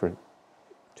that's different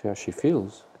to how she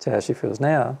feels. That's how she feels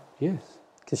now. Yes.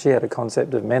 Because she had a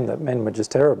concept of men, that men were just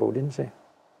terrible, didn't she?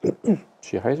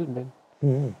 She hated men,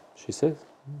 she says.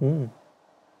 And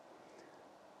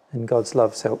God's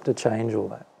love's helped to change all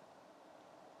that.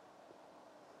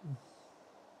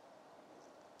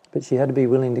 But she had to be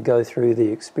willing to go through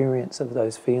the experience of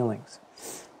those feelings.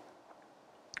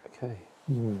 Okay.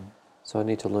 So I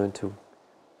need to learn to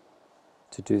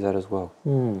do that as well.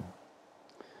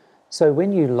 So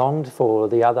when you longed for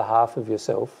the other half of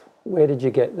yourself, where did you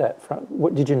get that from?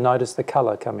 What did you notice the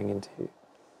colour coming into you?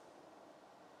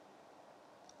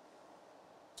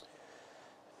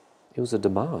 It was a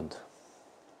demand.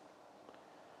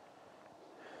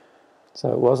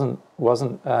 So it wasn't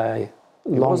a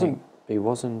longing. It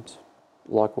wasn't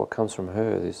like what comes from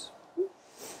her.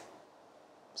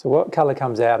 So what colour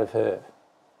comes out of her?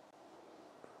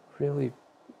 Really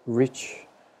rich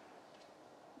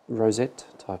rosette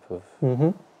type of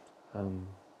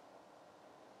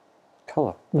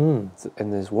colour. And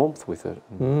there's warmth with it.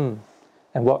 And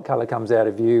what colour comes out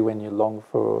of you when you long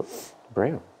for...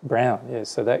 Brown. Brown, yes.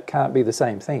 So that can't be the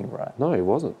same thing, right? No, it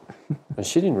wasn't. And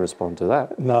she didn't respond to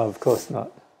that. No, of course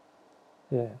not.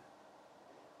 Yeah.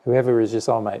 Whoever is your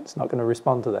soulmate's not going to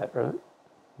respond to that, right?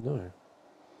 No.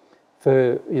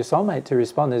 For your soulmate to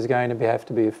respond, there's going to have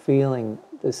to be a feeling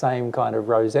the same kind of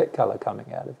rosette colour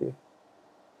coming out of you.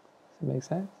 Does that make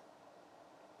sense?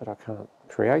 But I can't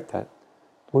create that.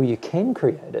 Well, you can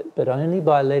create it, but only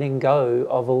by letting go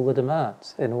of all the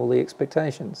demands and all the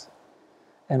expectations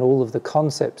and all of the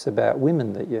concepts about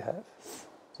women that you have.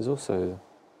 There's also...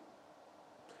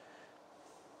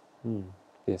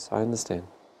 yes, I understand.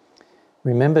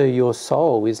 Remember, your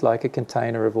soul is like a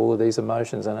container of all of these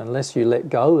emotions, and unless you let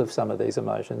go of some of these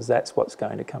emotions, that's what's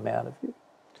going to come out of you.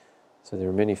 So there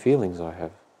are many feelings I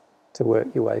have. To work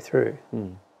your way through.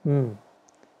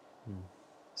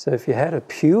 So if you had a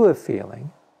pure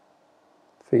feeling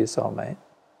for your soulmate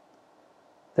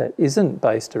that isn't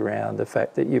based around the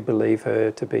fact that you believe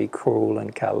her to be cruel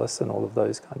and callous and all of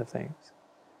those kind of things,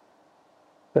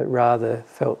 but rather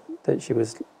felt that she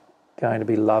was going to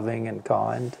be loving and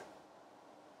kind,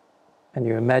 and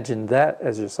you imagined that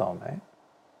as your soulmate,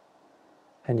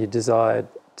 and you desired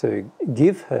to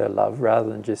give her love rather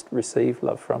than just receive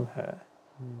love from her,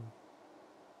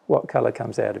 what colour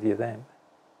comes out of you then?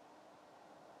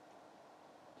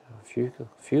 A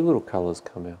few little colours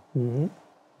come out. And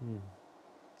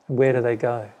where do they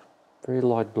go? Very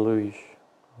light bluish,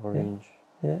 orange.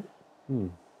 Yeah.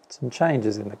 Some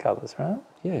changes in the colours, right?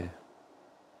 Yeah.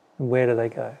 And where do they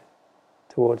go?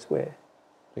 Towards where?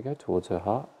 They go towards her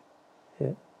heart.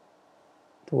 Yeah.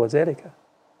 Towards Etika.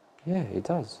 Yeah, it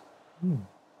does.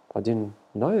 I didn't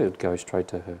know it would go straight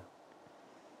to her.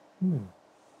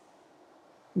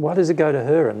 Why does it go to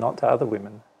her and not to other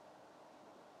women?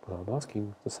 Well, I'm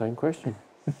asking the same question.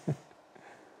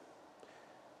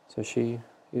 So she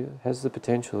has the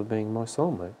potential of being my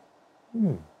soulmate.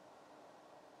 And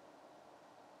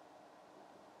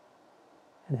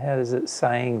how does it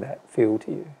saying that feel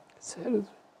to you? It saddens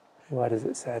me. Why does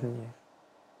it sadden you?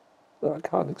 But I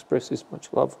can't express this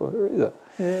much love for her either.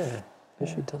 Yeah. As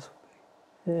she does for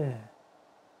Yeah.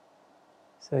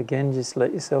 So again, just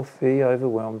let yourself be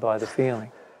overwhelmed by the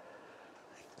feeling.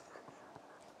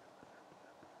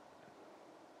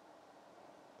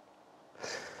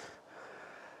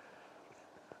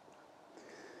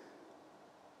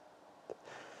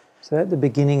 So at the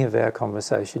beginning of our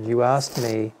conversation, you asked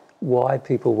me why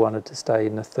people wanted to stay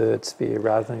in the third sphere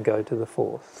rather than go to the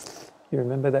fourth. You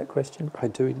remember that question? I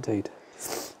do indeed.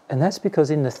 And that's because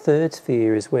in the third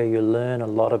sphere is where you learn a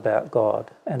lot about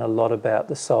God and a lot about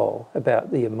the soul,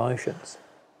 about the emotions.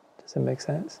 Does that make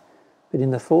sense? But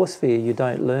in the fourth sphere, you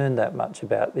don't learn that much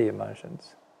about the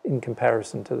emotions in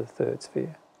comparison to the third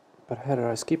sphere. But how did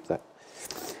I skip that?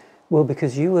 Well,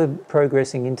 because you were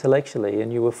progressing intellectually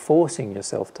and you were forcing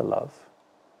yourself to love.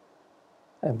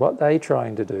 And what they're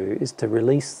trying to do is to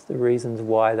release the reasons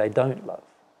why they don't love,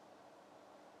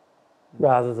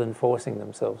 rather than forcing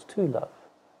themselves to love.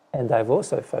 And they've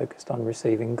also focused on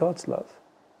receiving God's love.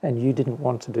 And you didn't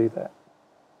want to do that.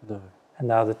 No. And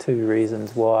they're the two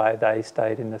reasons why they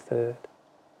stayed in the third.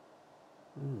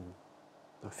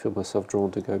 I feel myself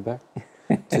drawn to go back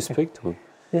to speak to him.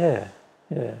 Yeah,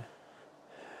 yeah.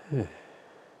 Yeah.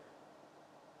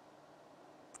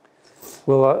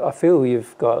 Well, I feel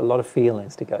you've got a lot of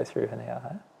feelings to go through now,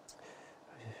 huh?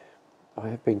 I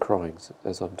have been crying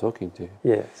as I'm talking to you.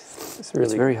 Yes,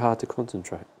 It's very hard to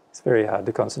concentrate. It's very hard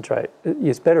to concentrate.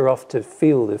 It's better off to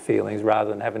feel the feelings rather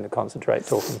than having to concentrate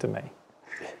talking to me.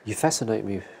 You fascinate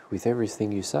me with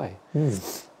everything you say.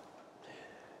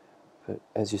 But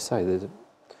as you say, there's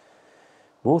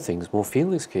more things, more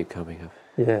feelings keep coming up.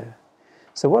 Yeah.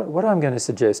 So what I'm going to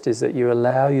suggest is that you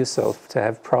allow yourself to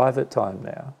have private time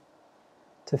now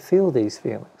to feel these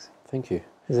feelings. Thank you.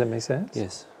 Does that make sense?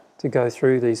 Yes. To go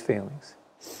through these feelings.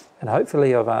 And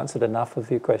hopefully I've answered enough of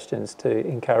your questions to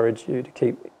encourage you to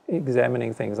keep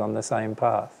examining things on the same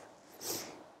path.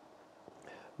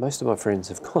 Most of my friends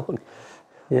have gone.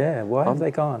 Yeah, why have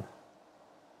they gone?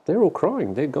 They're all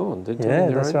crying. They're gone. They're doing Yeah,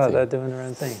 their that's own right. thing. They're doing their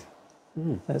own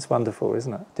thing. That's wonderful,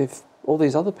 isn't it? All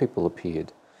these other people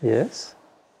appeared. Yes.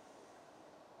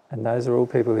 And those are all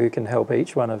people who can help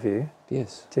each one of you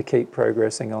Yes. to keep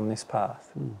progressing on this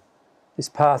path. This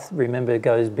path, remember,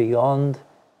 goes beyond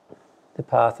the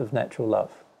path of natural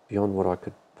love, Beyond what I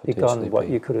could potentially beyond what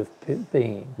be. you could have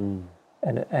been.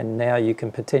 And now you can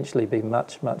potentially be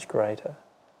much, much greater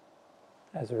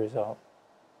as a result.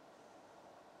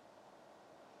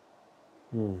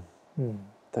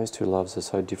 Those two loves are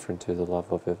so different to the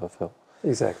love I've ever felt.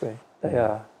 Exactly, they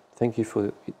are. Thank you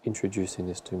for introducing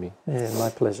this to me. Yeah, my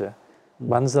pleasure.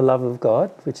 One's the love of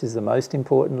God, which is the most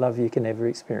important love you can ever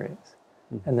experience.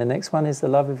 And the next one is the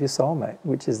love of your soulmate,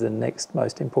 which is the next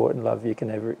most important love you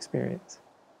can ever experience.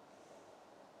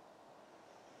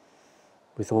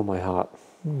 With all my heart,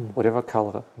 whatever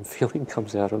colour and feeling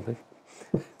comes out of me.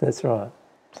 That's right.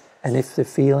 And if the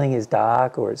feeling is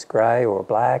dark or it's grey or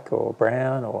black or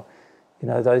brown or, you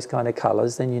know, those kind of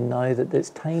colours, then you know that it's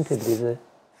tainted with a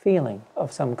feeling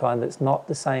of some kind that's not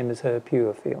the same as her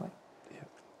pure feeling. Yep.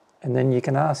 And then you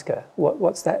can ask her,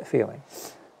 what's that feeling?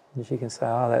 And she can say,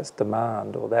 oh, that's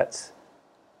demand, or that's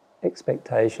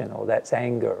expectation, or that's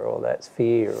anger, or that's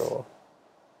fear,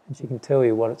 and she can tell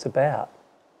you what it's about.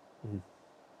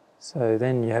 So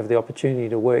then you have the opportunity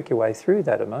to work your way through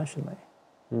that emotionally.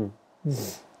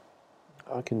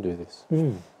 I can do this.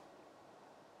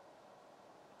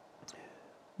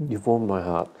 You've warmed my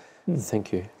heart.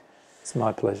 Thank you. It's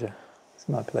my pleasure. It's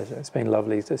my pleasure. It's been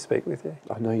lovely to speak with you.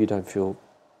 I know you don't feel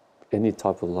any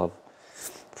type of love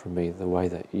from me the way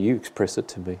that you express it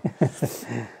to me.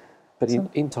 But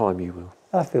in time you will.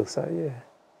 I feel so,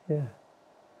 yeah.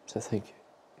 So thank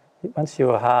you. Once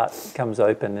your heart comes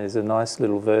open, there's a nice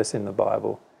little verse in the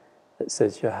Bible that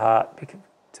says your heart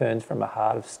turns from a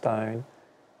heart of stone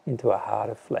into a heart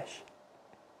of flesh.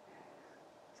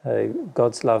 So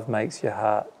God's love makes your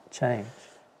heart change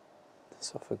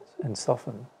and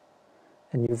soften.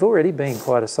 And you've already been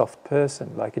quite a soft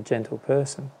person, like a gentle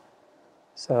person.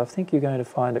 So I think you're going to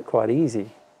find it quite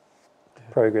easy to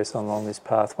progress along this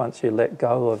path once you let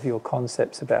go of your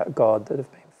concepts about God that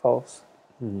have been false.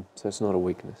 So it's not a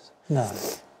weakness. No.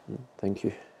 Thank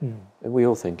you. And we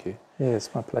all thank you. Yeah, it's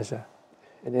my pleasure.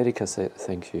 And Erika said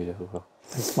thank you as well.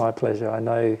 It's my pleasure. I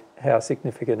know how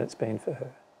significant it's been for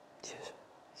her.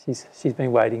 Yes. She's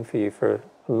been waiting for you for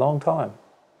a long time.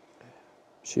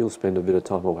 She'll spend a bit of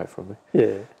time away from me.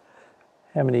 Yeah.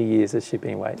 How many years has she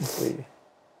been waiting for you?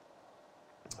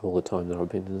 All the time that I've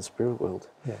been in the spirit world.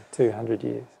 Yeah, 200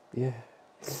 years. Yeah.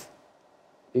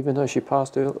 Even though she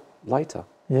passed later.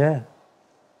 Yeah.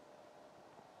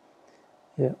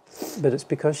 Yeah. But it's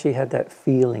because she had that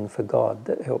feeling for God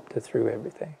that helped her through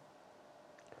everything.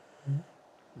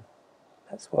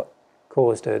 That's what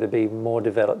caused her to be more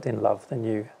developed in love than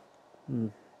you.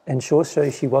 And also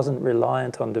she wasn't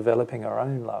reliant on developing her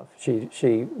own love.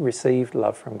 She received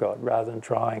love from God rather than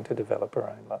trying to develop her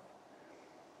own love.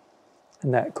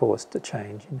 And that caused a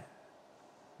change in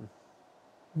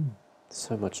her.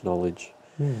 So much knowledge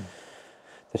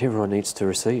that everyone needs to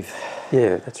receive.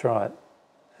 Yeah, that's right.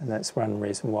 And that's one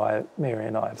reason why Mary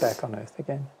and I are back on earth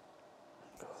again.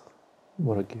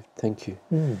 What a gift. Thank you.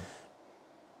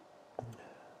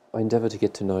 I endeavour to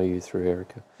get to know you through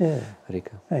Erika. Yeah.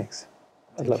 Erika. Thanks.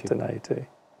 I'd Thank love you. to know you too.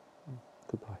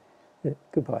 Goodbye. Yeah,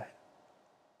 goodbye.